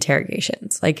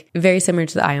interrogations, like very similar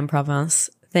to the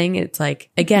Aix-en-Provence thing. It's like,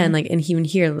 again, like, and even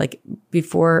here, like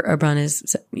before Urbain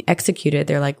is executed,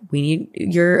 they're like, we need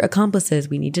your accomplices.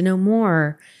 We need to know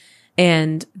more.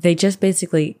 And they just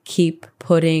basically keep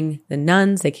putting the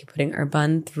nuns, they keep putting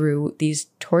Urban through these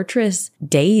torturous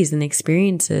days and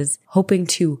experiences, hoping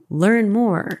to learn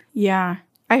more. Yeah.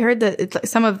 I heard that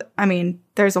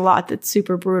there's a lot that's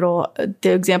super brutal.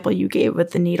 The example you gave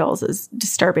with the needles is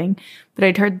disturbing, but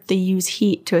I'd heard they use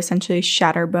heat to essentially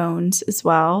shatter bones as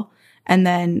well. And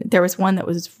then there was one that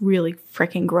was really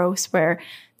freaking gross where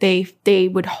they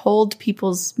would hold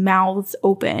people's mouths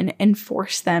open and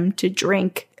force them to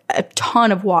drink a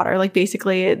ton of water, like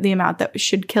basically the amount that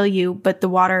should kill you. But the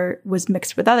water was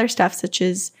mixed with other stuff such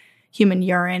as human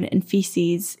urine and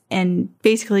feces, and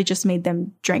basically just made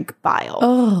them drink bile.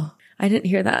 Oh, I didn't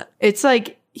hear that. It's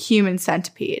like human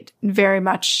centipede, very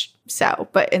much so,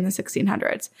 but in the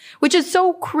 1600s, which is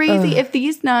so crazy. If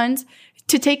these nuns,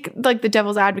 to take like the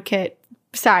devil's advocate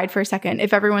side for a second,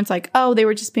 if everyone's like, oh, they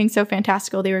were just being so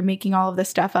fantastical, they were making all of this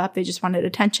stuff up, they just wanted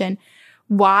attention,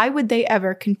 why would they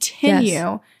ever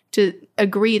continue to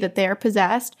agree that they're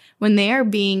possessed when they are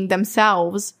being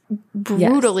themselves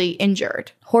brutally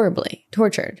injured? Horribly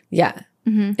tortured. Yeah.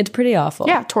 Mm-hmm. It's pretty awful.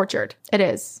 Yeah, tortured. It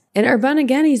is. And Urban,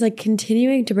 again, he's like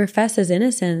continuing to profess his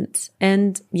innocence,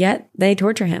 and yet they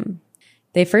torture him.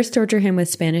 They first torture him with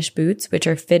Spanish boots, which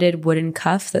are fitted wooden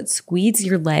cuffs that squeeze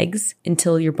your legs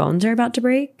until your bones are about to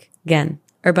break. Again,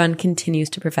 Urban continues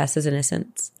to profess his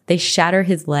innocence. They shatter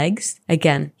his legs.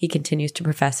 Again, he continues to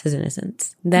profess his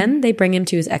innocence. Then they bring him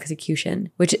to his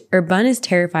execution, which Urban is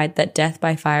terrified that death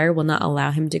by fire will not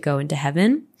allow him to go into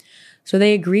heaven. So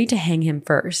they agree to hang him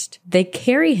first. They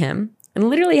carry him and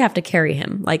literally have to carry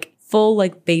him, like full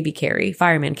like baby carry,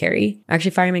 fireman carry.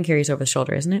 Actually, fireman carry is over the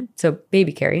shoulder, isn't it? So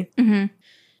baby carry. Mm-hmm.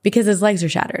 Because his legs are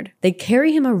shattered. They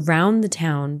carry him around the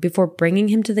town before bringing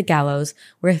him to the gallows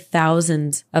where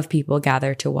thousands of people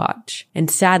gather to watch. And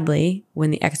sadly,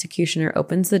 when the executioner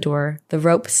opens the door, the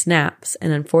rope snaps,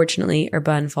 and unfortunately,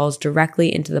 Urban falls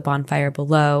directly into the bonfire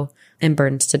below and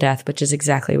burns to death, which is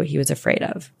exactly what he was afraid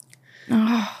of.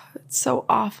 Oh, it's so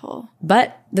awful.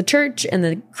 But the church and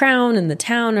the crown and the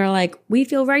town are like, we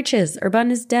feel righteous.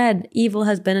 Urban is dead. Evil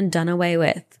has been done away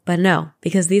with. But no,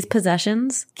 because these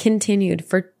possessions continued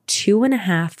for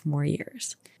 2.5 more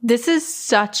years. This is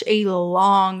such a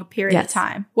long period of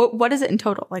time. What is it in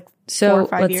total? Like 4 or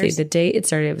 5 years? Let's see. The date it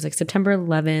started, it was like September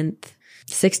 11th,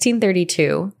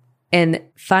 1632. And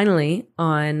finally,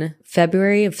 on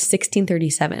February of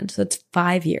 1637, so it's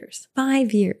 5 years.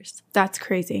 5 years. That's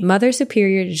crazy. Mother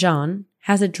Superior Jeanne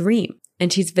has a dream,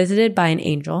 and she's visited by an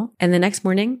angel. And the next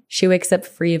morning, she wakes up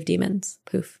free of demons.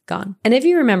 Poof, gone. And if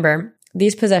you remember,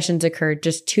 these possessions occurred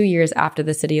just 2 years after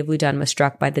the city of Loudun was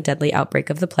struck by the deadly outbreak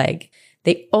of the plague.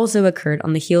 They also occurred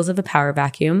on the heels of a power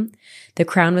vacuum. The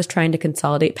crown was trying to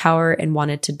consolidate power and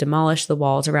wanted to demolish the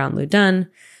walls around Loudun.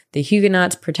 The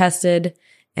Huguenots protested,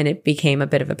 and it became a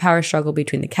bit of a power struggle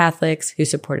between the Catholics who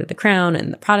supported the crown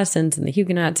and the Protestants and the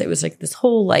Huguenots. It was like this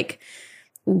whole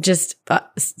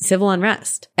civil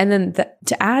unrest. And then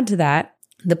to add to that,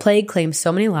 the plague claimed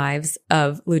so many lives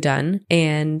of Loudun,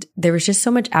 and there was just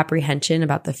so much apprehension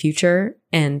about the future.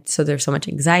 And so there's so much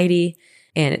anxiety,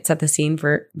 and it set the scene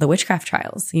for the witchcraft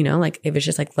trials. You know, like it was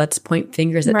just like, let's point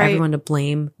fingers at everyone to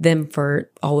blame them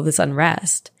for all of this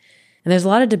unrest. And there's a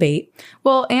lot of debate.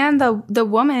 Well, and the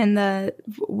woman,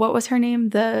 what was her name?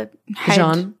 The head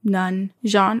Jeanne. Nun.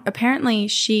 Jeanne. Apparently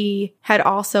she had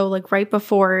also, like right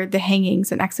before the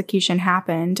hangings and execution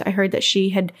happened, I heard that she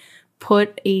had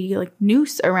put a like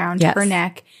noose around her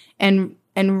neck and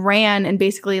ran and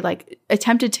basically like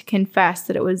attempted to confess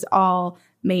that it was all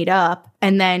made up,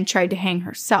 and then tried to hang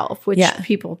herself, which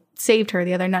people saved her.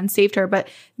 The other nuns saved her, but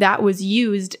that was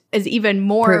used as even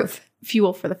more proof.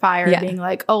 Fuel for the fire, being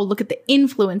like, oh, look at the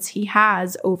influence he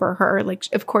has over her. Like,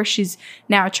 of course, she's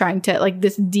now trying to, like,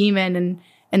 this demon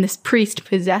and this priest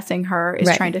possessing her is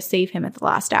trying to save him at the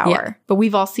last hour. Yeah. But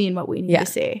we've all seen what we need to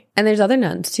see. And there's other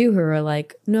nuns, too, who are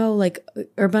like, no, like,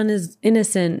 Urban is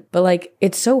innocent. But, like,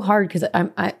 it's so hard because,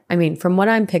 I mean, from what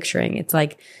I'm picturing, it's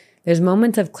like there's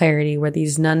moments of clarity where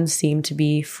these nuns seem to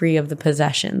be free of the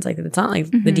possessions. Like, it's not like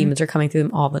the demons are coming through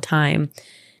them all the time.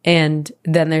 And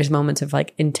then there's moments of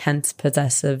like intense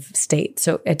possessive state.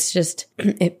 So it's just,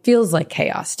 it feels like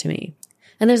chaos to me.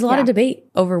 And there's a lot of debate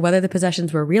over whether the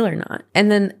possessions were real or not. And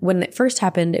then when it first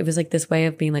happened, it was like this way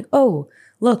of being like, oh,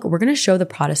 look, we're going to show the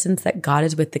Protestants that God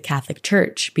is with the Catholic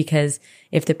Church, because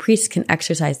if the priests can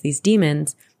exorcise these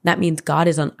demons, that means God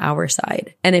is on our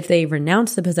side. And if they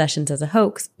renounce the possessions as a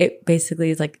hoax, it basically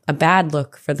is like a bad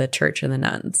look for the church and the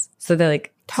nuns. So they're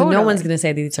like, so no one's going to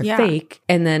say these are fake.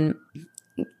 And then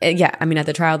At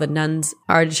the trial, the nuns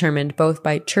are determined both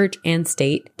by church and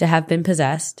state to have been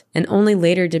possessed. And only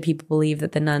later did people believe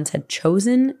that the nuns had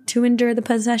chosen to endure the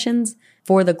possessions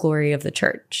for the glory of the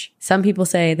church. Some people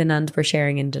say the nuns were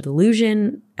sharing in the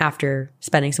delusion after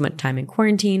spending so much time in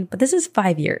quarantine, but this is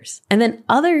 5 years. And then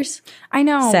others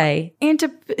say... And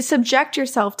to subject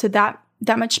yourself to that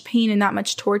much pain and that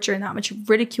much torture and that much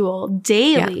ridicule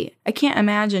daily. Yeah. I can't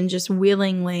imagine just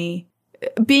willingly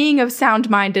being of sound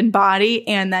mind and body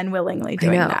and then willingly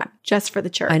doing that just for the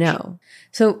church. I know.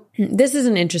 So this is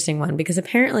an interesting one because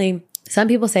apparently some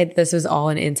people say that this was all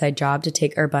an inside job to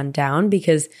take Urban down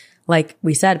because, like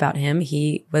we said about him,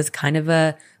 he was kind of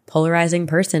a polarizing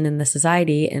person in the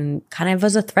society and kind of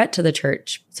was a threat to the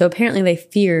church. So apparently they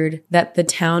feared that the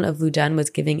town of Loudun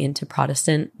was giving into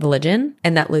Protestant religion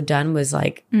and that Loudun was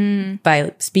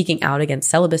by speaking out against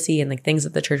celibacy and like things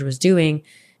that the church was doing,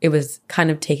 it was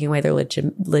kind of taking away their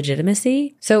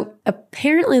legitimacy. So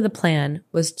apparently the plan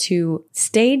was to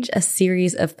stage a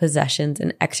series of possessions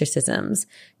and exorcisms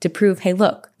to prove, hey,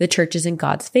 look, the church is in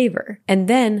God's favor. And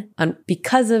then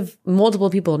because of multiple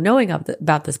people knowing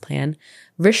about this plan,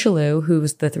 Richelieu, who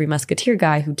was the Three Musketeer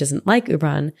guy who doesn't like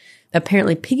Urban,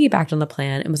 apparently piggybacked on the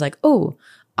plan and was like, oh,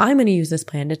 I'm going to use this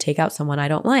plan to take out someone I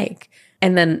don't like.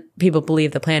 And then people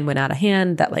believe the plan went out of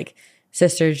hand, that like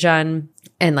Sister Jeanne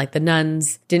and like the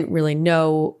nuns didn't really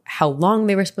know how long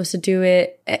they were supposed to do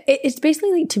it. It's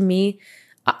basically, to me,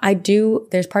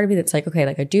 there's part of me that's like, okay,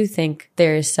 like I do think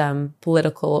there's some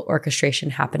political orchestration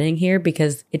happening here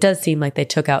because it does seem like they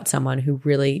took out someone who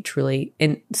really, truly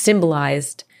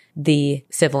symbolized the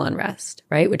civil unrest,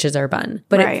 right? Which is Urban.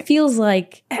 But It feels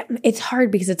like it's hard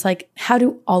because it's like, how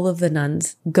do all of the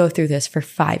nuns go through this for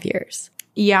 5 years?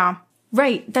 Yeah.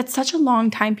 Right. That's such a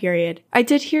long time period. I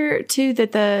did hear, too,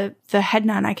 that the head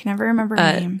nun, I can never remember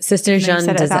her name. Sister Jeanne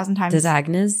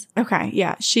d'Agnes. Okay.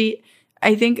 Yeah.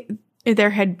 I think there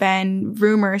had been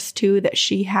rumors, too, that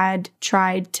she had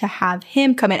tried to have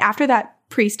him come in after that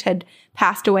priest had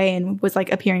passed away and was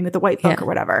like appearing with the white book or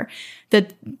whatever.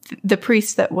 The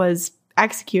priest that was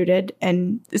executed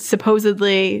and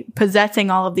supposedly possessing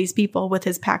all of these people with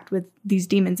his pact with these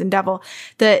demons and devil,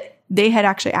 that they had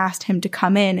actually asked him to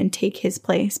come in and take his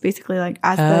place, basically like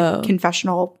as the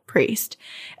confessional priest,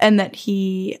 and that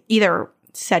he either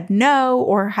said no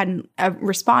or hadn't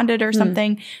responded or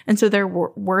something. And so there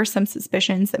were some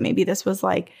suspicions that maybe this was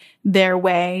like their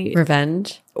way.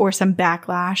 Revenge. Or some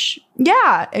backlash.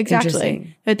 Yeah,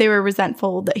 exactly. That they were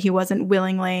resentful that he wasn't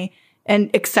willingly and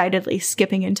excitedly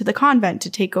skipping into the convent to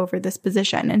take over this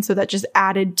position. And so that just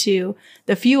added to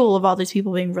the fuel of all these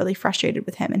people being really frustrated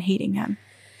with him and hating him.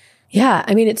 Yeah,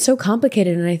 I mean, it's so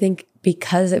complicated. And I think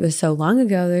because it was so long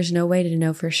ago, there's no way to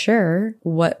know for sure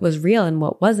what was real and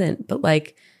what wasn't. But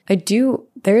like,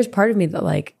 there's part of me that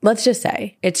like, let's just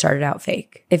say it started out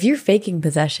fake. If you're faking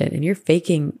possession and you're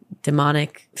faking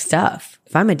demonic stuff,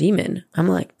 if I'm a demon, I'm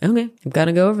like, okay, I'm going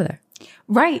to go over there.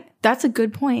 Right. That's a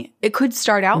good point. It could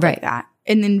start out like that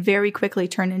and then very quickly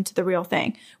turn into the real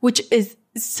thing, which is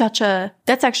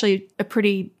that's actually a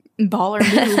pretty baller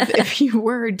move if you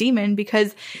were a demon,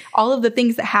 because all of the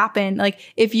things that happen, like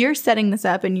if you're setting this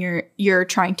up and you're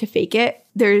trying to fake it,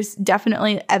 there's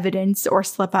definitely evidence or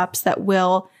slip ups that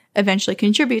will eventually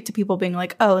contribute to people being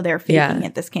like, oh, they're faking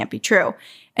it. This can't be true.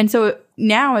 And so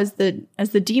now as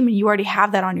the demon, you already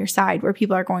have that on your side where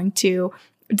people are going to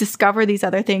discover these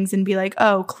other things and be like,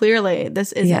 oh, clearly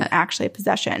this isn't actually a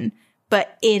possession.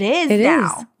 But it is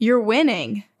now. You're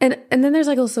winning. And then there's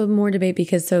like also more debate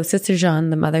because so Sister Jeanne,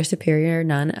 the Mother Superior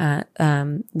nun at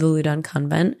the Loudun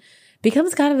convent,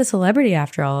 becomes kind of a celebrity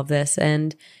after all of this.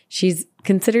 And she's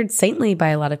considered saintly by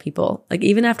a lot of people. Like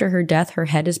even after her death, her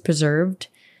head is preserved.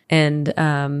 And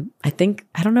I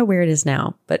don't know where it is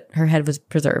now, but her head was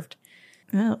preserved.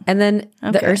 Oh, and then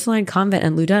the Ursuline convent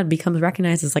in Loudun becomes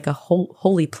recognized as like a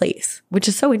holy place, which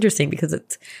is so interesting because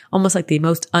it's almost like the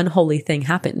most unholy thing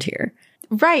happened here.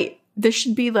 Right. This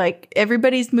should be like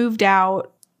everybody's moved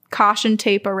out, caution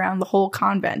tape around the whole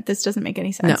convent. This doesn't make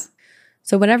any sense. No.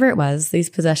 So whatever it was, these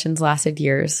possessions lasted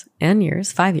years and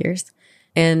years, 5 years.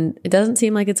 And it doesn't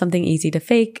seem like it's something easy to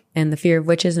fake. And the fear of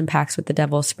witches and pacts with the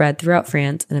devil spread throughout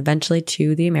France and eventually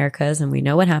to the Americas. And we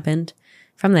know what happened.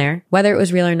 From there, whether it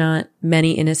was real or not,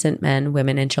 many innocent men,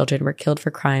 women, and children were killed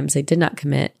for crimes they did not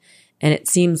commit. And it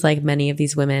seems like many of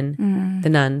these women, the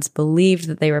nuns, believed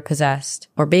that they were possessed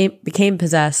or became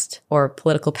possessed, or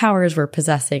political powers were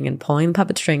possessing and pulling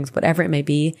puppet strings, whatever it may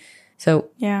be.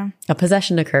 So a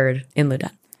possession occurred in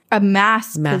Loudun. A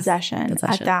mass possession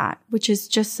at that, which is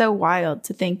just so wild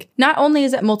to think. Not only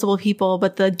is it multiple people,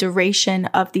 but the duration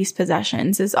of these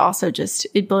possessions is also just,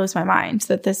 it blows my mind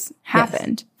that this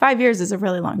happened. 5 years is a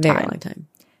really long time. Very long time.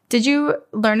 Did you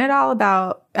learn at all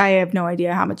about, I have no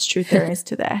idea how much truth there is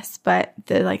to this, but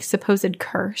the like supposed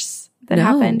curse that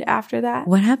happened after that?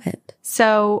 What happened?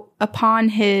 So upon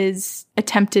his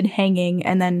attempted hanging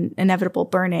and then inevitable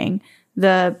burning,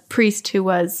 the priest who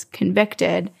was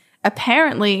convicted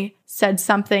apparently said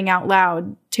something out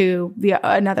loud to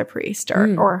another priest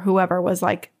or whoever was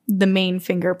like the main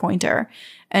finger pointer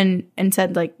and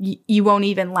said like, you won't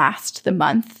even last the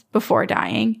month before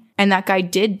dying. And that guy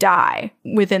did die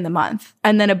within the month.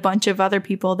 And then a bunch of other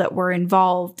people that were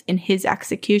involved in his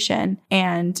execution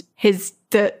and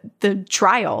the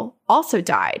trial also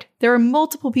died. There were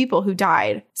multiple people who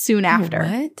died soon after.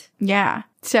 What? Yeah.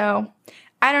 So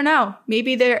I don't know.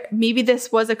 Maybe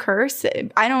this was a curse.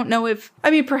 I don't know if,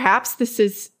 perhaps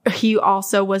he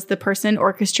also was the person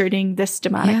orchestrating this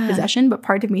demonic possession, but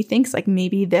part of me thinks like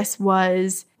maybe this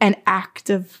was an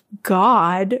act of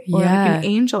God or like an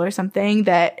angel or something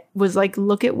that was like,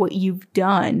 look at what you've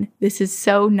done. This is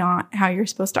so not how you're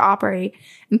supposed to operate,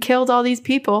 and killed all these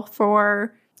people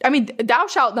for, thou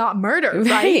shalt not murder,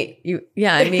 right?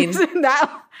 Isn't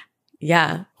that?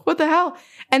 Yeah. What the hell?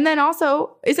 And then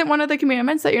also, isn't one of the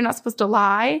commandments that you're not supposed to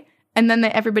lie? And then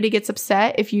that everybody gets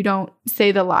upset if you don't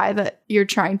say the lie that you're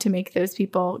trying to make those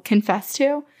people confess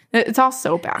to? It's all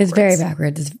so backwards. It's very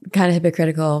backwards. It's kind of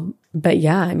hypocritical. But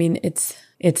yeah,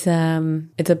 it's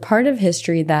a part of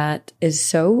history that is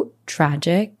so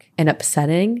tragic and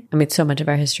upsetting. So much of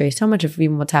our history, so much of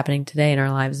even what's happening today in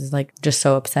our lives is like just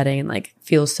so upsetting and like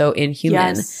feels so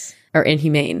inhuman or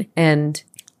inhumane. And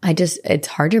it's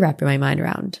hard to wrap my mind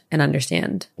around and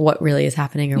understand what really is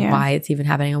happening or why it's even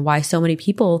happening and why so many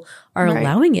people are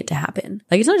allowing it to happen.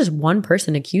 Like, it's not just one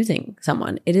person accusing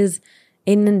someone. It is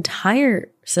an entire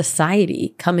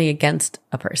society coming against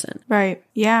a person. Right.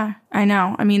 Yeah, I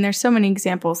know. There's so many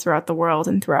examples throughout the world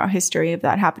and throughout history of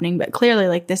that happening. But clearly,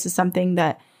 like, this is something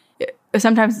that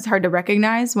sometimes it's hard to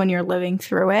recognize when you're living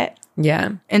through it.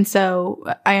 Yeah. And so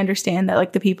I understand that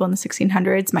like the people in the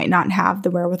 1600s might not have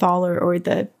the wherewithal or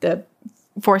the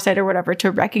foresight or whatever to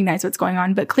recognize what's going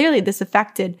on. But clearly this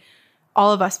affected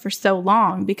all of us for so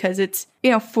long because it's,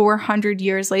 400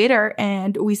 years later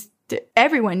and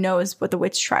everyone knows what the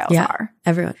witch trials are.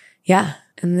 Everyone. Yeah.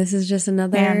 And this is just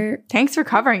another. Man, thanks for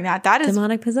covering that. That is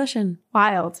demonic possession.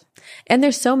 Wild. And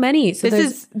there's so many. So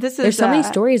there's so many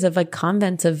stories of like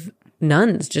convents of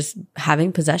nuns just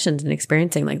having possessions and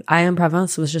experiencing, like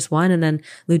Aix-en-Provence was just one, and then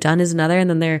Loudun is another, and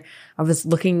then I was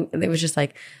looking, it was just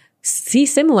like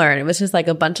similar, and it was just like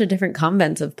a bunch of different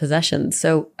convents of possessions.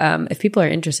 So if people are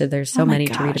interested, there's so many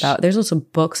to read about. There's also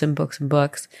books and books and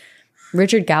books.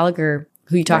 Richard Gallagher,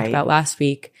 who you talked about last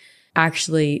week,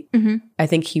 actually, I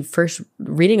think he first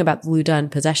reading about the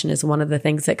Loudun possession is one of the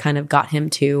things that kind of got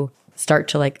him to start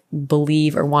to like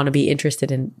believe or want to be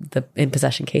interested in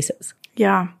possession cases.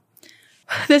 Yeah.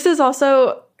 This is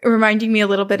also reminding me a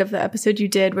little bit of the episode you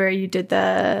did where you did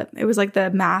it was like the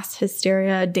mass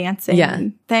hysteria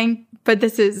dancing thing. But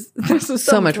this is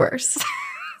so much worse.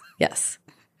 Yes.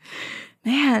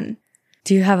 Man.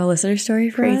 Do you have a listener story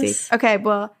for us? Okay,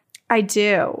 well, I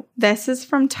do. This is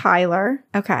from Tyler.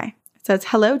 Okay. It says,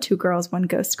 hello, 2 girls, 1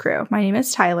 ghost crew. My name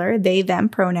is Tyler, they, them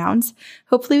pronouns.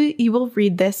 Hopefully you will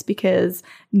read this because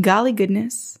golly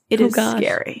goodness, it is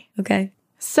scary. Okay.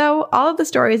 So all of the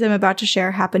stories I'm about to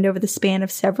share happened over the span of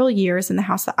several years in the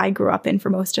house that I grew up in for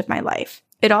most of my life.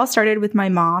 It all started with my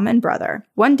mom and brother.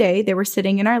 One day, they were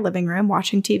sitting in our living room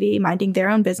watching TV, minding their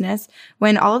own business,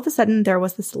 when all of a sudden there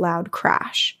was this loud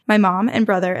crash. My mom and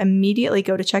brother immediately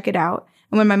go to check it out,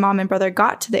 and when my mom and brother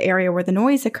got to the area where the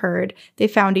noise occurred, they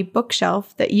found a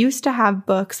bookshelf that used to have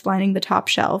books lining the top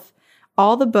shelf.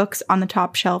 All the books on the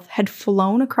top shelf had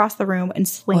flown across the room and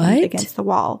slammed against the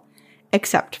wall,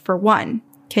 except for one.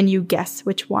 Can you guess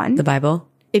which one? The Bible.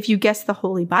 If you guess the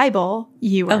Holy Bible,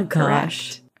 you are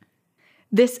correct.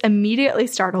 This immediately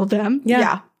startled them.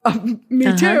 Yeah.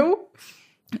 Me too.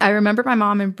 I remember my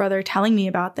mom and brother telling me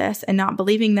about this and not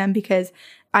believing them because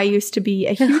I used to be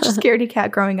a huge scaredy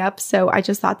cat growing up, so I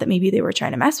just thought that maybe they were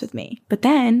trying to mess with me. But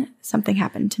then something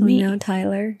happened to me. No,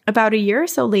 Tyler. About a year or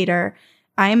so later,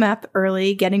 I'm up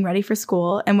early getting ready for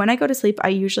school, and when I go to sleep, I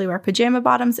usually wear pajama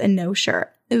bottoms and no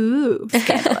shirt. Ooh,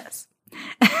 scandalous.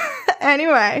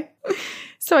 Anyway,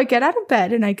 so I get out of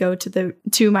bed and I go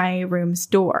to my room's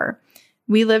door.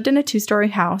 We lived in a 2-story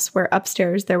house where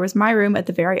upstairs there was my room at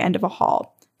the very end of a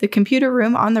hall. The computer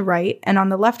room on the right, and on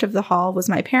the left of the hall was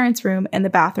my parents' room and the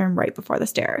bathroom right before the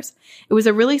stairs. It was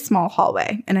a really small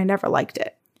hallway, and I never liked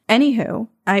it. Anywho,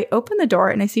 I open the door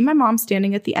and I see my mom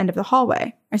standing at the end of the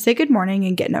hallway. I say good morning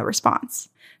and get no response.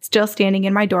 Still standing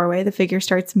in my doorway, the figure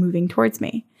starts moving towards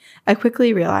me. I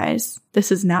quickly realize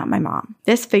this is not my mom.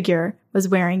 This figure was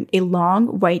wearing a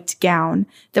long white gown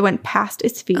that went past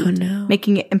its feet,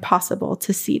 making it impossible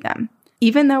to see them.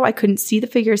 Even though I couldn't see the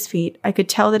figure's feet, I could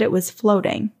tell that it was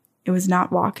floating. It was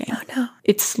not walking. Oh, no.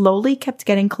 It slowly kept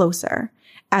getting closer.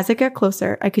 As it got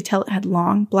closer, I could tell it had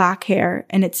long black hair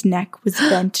and its neck was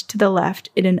bent to the left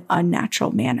in an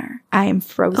unnatural manner. I am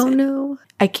frozen. Oh, no.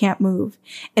 I can't move.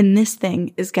 And this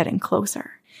thing is getting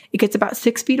closer. It gets about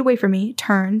 6 feet away from me,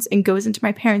 turns, and goes into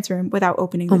my parents' room without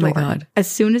opening the door. Oh, my God. As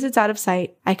soon as it's out of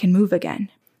sight, I can move again.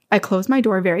 I close my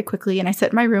door very quickly and I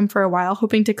sit in my room for a while,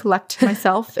 hoping to collect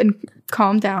myself and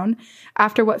calm down.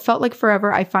 After what felt like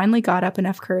forever, I finally got up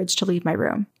enough courage to leave my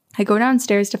room. I go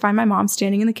downstairs to find my mom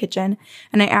standing in the kitchen,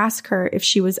 and I ask her if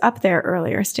she was up there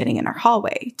earlier standing in our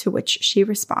hallway, to which she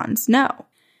responds, no.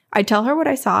 I tell her what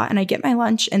I saw, and I get my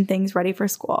lunch and things ready for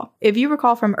school. If you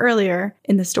recall from earlier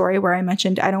in the story where I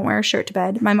mentioned I don't wear a shirt to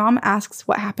bed, my mom asks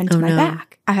what happened to my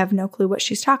back. I have no clue what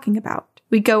she's talking about.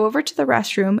 We go over to the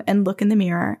restroom and look in the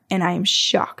mirror, and I am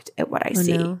shocked at what I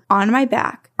see. No. On my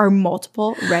back are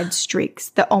multiple red streaks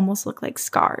that almost look like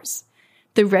scars.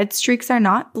 The red streaks are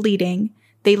not bleeding.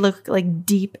 They look like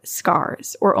deep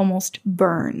scars or almost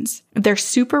burns. They're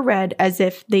super red as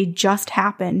if they just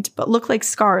happened, but look like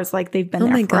scars like they've been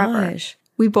there forever. Gosh.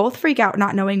 We both freak out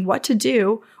not knowing what to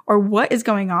do or what is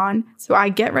going on, so I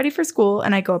get ready for school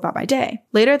and I go about my day.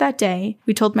 Later that day,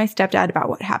 we told my stepdad about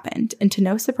what happened, and to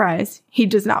no surprise, he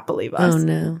does not believe us. Oh,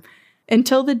 no.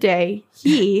 Until the day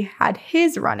he had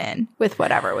his run-in with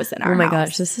whatever was in our house. Oh my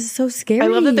gosh, this is so scary. I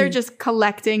love that they're just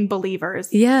collecting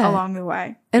believers along the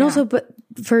way. And also, but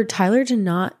for Tyler to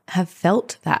not have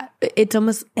felt that, it's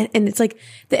almost, and it's like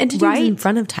the entity was in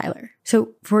front of Tyler. So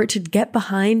for it to get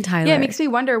behind Tyler. Yeah, it makes me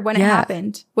wonder when it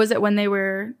happened. Was it when they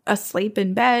were asleep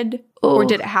in bed? Or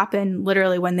did it happen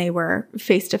literally when they were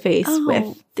face to face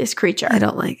with this creature? I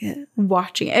don't like it.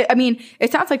 Watching it. I mean,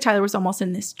 it sounds like Tyler was almost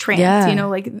in this trance. You know,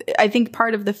 like I think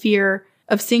part of the fear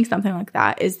of seeing something like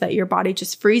that is that your body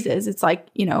just freezes. It's like,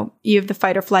 you know, you have the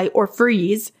fight or flight or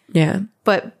freeze. Yeah.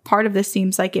 But part of this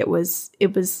seems like it was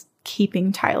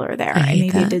keeping Tyler there. And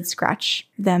maybe it did scratch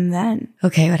them then.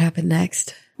 Okay, what happened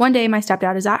next? One day, my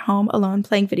stepdad is at home alone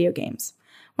playing video games.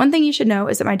 One thing you should know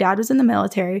is that my dad was in the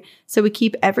military, so we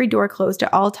keep every door closed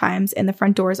at all times and the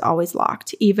front door is always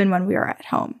locked, even when we are at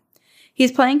home.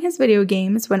 He's playing his video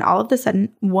games when all of a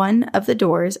sudden, one of the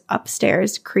doors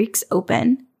upstairs creaks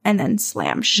open and then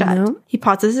slams shut. Nope. He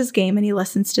pauses his game and he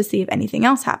listens to see if anything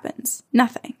else happens.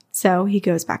 Nothing. So he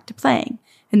goes back to playing.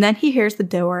 And then he hears the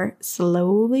door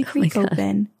slowly creak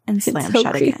open and slam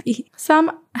shut again.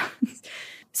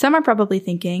 Some are probably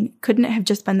thinking, couldn't it have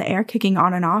just been the air kicking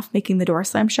on and off, making the door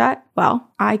slam shut?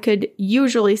 Well, I could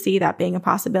usually see that being a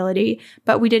possibility,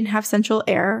 but we didn't have central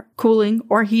air, cooling,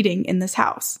 or heating in this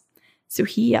house. So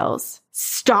he yells,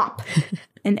 "Stop!"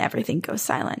 and everything goes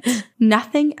silent.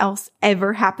 Nothing else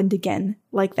ever happened again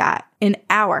like that in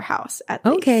our house, at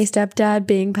least. Okay, stepdad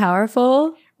being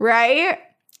powerful. Right?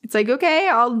 It's like, okay,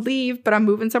 I'll leave, but I'm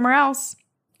moving somewhere else.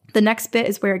 The next bit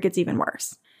is where it gets even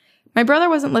worse. My brother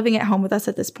wasn't living at home with us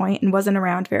at this point and wasn't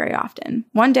around very often.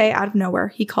 One day, out of nowhere,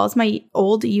 he calls my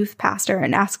old youth pastor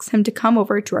and asks him to come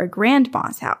over to our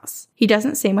grandma's house. He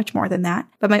doesn't say much more than that,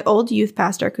 but my old youth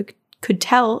pastor could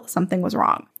tell something was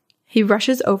wrong. He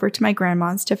rushes over to my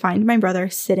grandma's to find my brother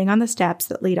sitting on the steps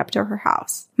that lead up to her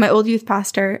house. My old youth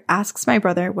pastor asks my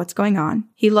brother what's going on.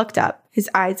 He looked up, his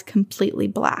eyes completely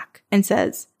black, and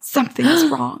says, "Something's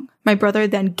wrong." My brother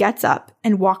then gets up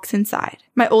and walks inside,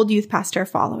 my old youth pastor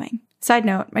following. Side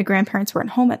note, my grandparents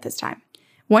weren't home at this time.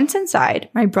 Once inside,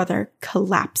 my brother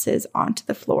collapses onto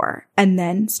the floor and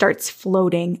then starts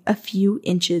floating a few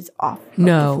inches off of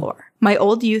the floor. My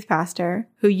old youth pastor,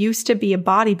 who used to be a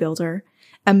bodybuilder,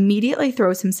 immediately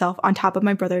throws himself on top of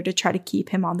my brother to try to keep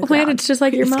him on the ground. Wait, it's just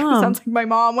like your mom. Sounds like my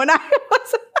mom when I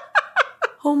was...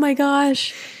 Oh my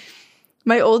gosh.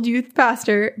 My old youth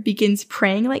pastor begins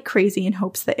praying like crazy in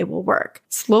hopes that it will work.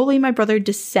 Slowly, my brother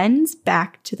descends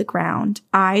back to the ground,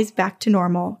 eyes back to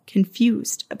normal,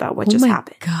 confused about what just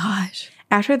happened. Oh my gosh.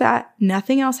 After that,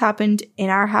 nothing else happened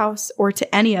in our house or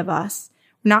to any of us.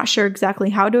 We're not sure exactly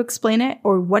how to explain it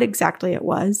or what exactly it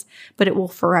was, but it will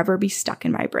forever be stuck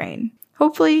in my brain.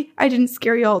 Hopefully, I didn't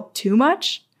scare you all too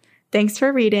much. Thanks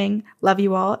for reading. Love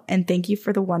you all. And thank you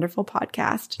for the wonderful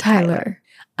podcast. Tyler.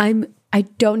 I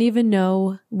don't even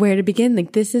know where to begin.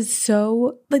 Like, this is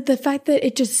so, like, the fact that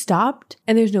it just stopped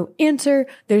and there's no answer,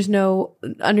 there's no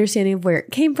understanding of where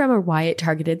it came from or why it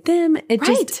targeted them. It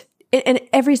just, And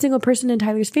every single person in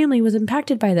Tyler's family was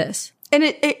impacted by this. And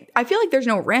I feel like there's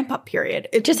no ramp up period.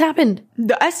 It just happened.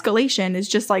 The escalation is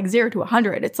just like 0 to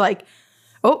 100. It's like,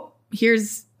 oh,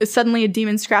 here's suddenly a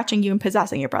demon scratching you and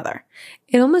possessing your brother.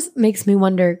 It almost makes me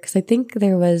wonder, because I think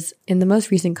there was, in the most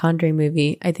recent Conjuring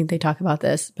movie, I think they talk about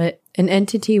this, but an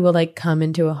entity will like come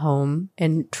into a home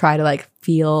and try to like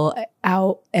feel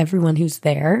out everyone who's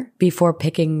there before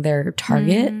picking their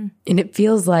target. And it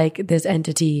feels like this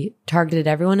entity targeted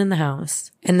everyone in the house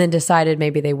and then decided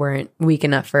maybe they weren't weak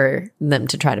enough for them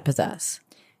to try to possess.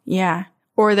 Yeah.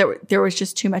 Or there was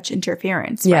just too much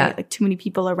interference, right? Like too many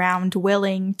people around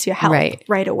willing to help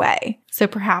right away. So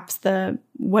perhaps the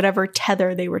whatever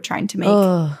tether they were trying to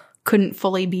make couldn't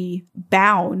fully be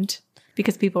bound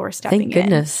because people were stepping in. Thank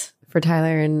goodness for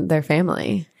Tyler and their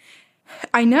family.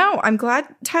 I know. I'm glad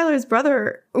Tyler's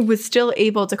brother was still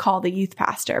able to call the youth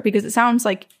pastor, because it sounds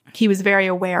like he was very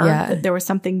aware that there was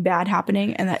something bad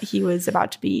happening and that he was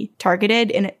about to be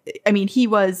targeted. And he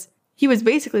was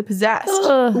basically possessed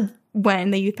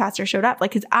when the youth pastor showed up.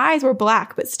 Like his eyes were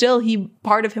black, but still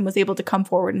part of him was able to come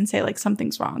forward and say like,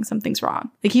 something's wrong.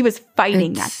 Like he was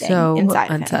fighting that thing inside of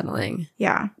him. Unsettling.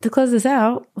 Yeah. To close this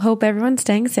out, hope everyone's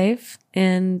staying safe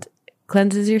and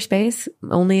cleanses your space,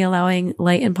 only allowing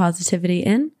light and positivity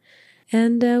in.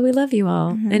 And we love you all.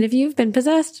 And if you've been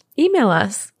possessed, email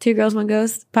us,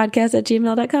 2girlsoneghost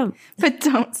podcast@gmail.com. But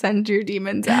don't send your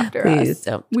demons after us. Please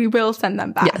don't. We will send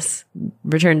them back. Yes.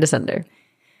 Return to sender.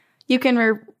 You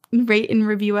can rate and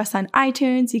review us on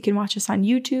iTunes. You can watch us on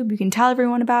YouTube. You can tell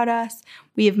everyone about us.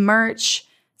 We have merch.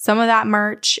 Some of that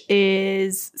merch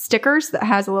is stickers that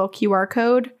has a little QR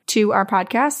code to our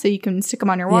podcast. So you can stick them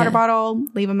on your water bottle,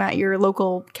 leave them at your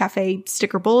local cafe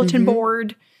sticker bulletin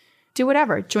board, do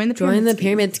whatever. Join the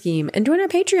pyramid scheme. And join our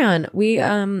Patreon.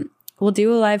 We'll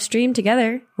do a live stream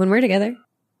together when we're together.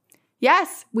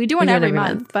 Yes, we do one every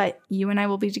month. But you and I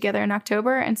will be together in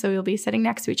October. And so we'll be sitting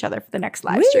next to each other for the next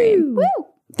live stream. Woo!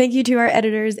 Thank you to our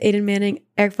editors, Aiden Manning,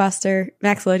 Eric Foster,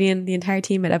 Max Lodian, the entire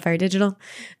team at Upfire Digital.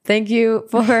 Thank you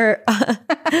for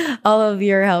all of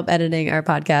your help editing our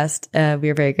podcast. We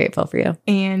are very grateful for you.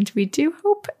 And we do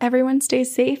hope everyone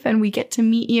stays safe and we get to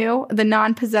meet you, the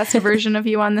non-possessed version of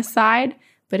you on the side.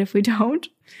 But if we don't,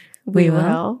 we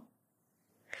will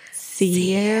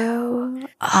see you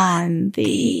on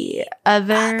the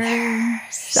other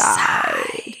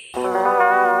side.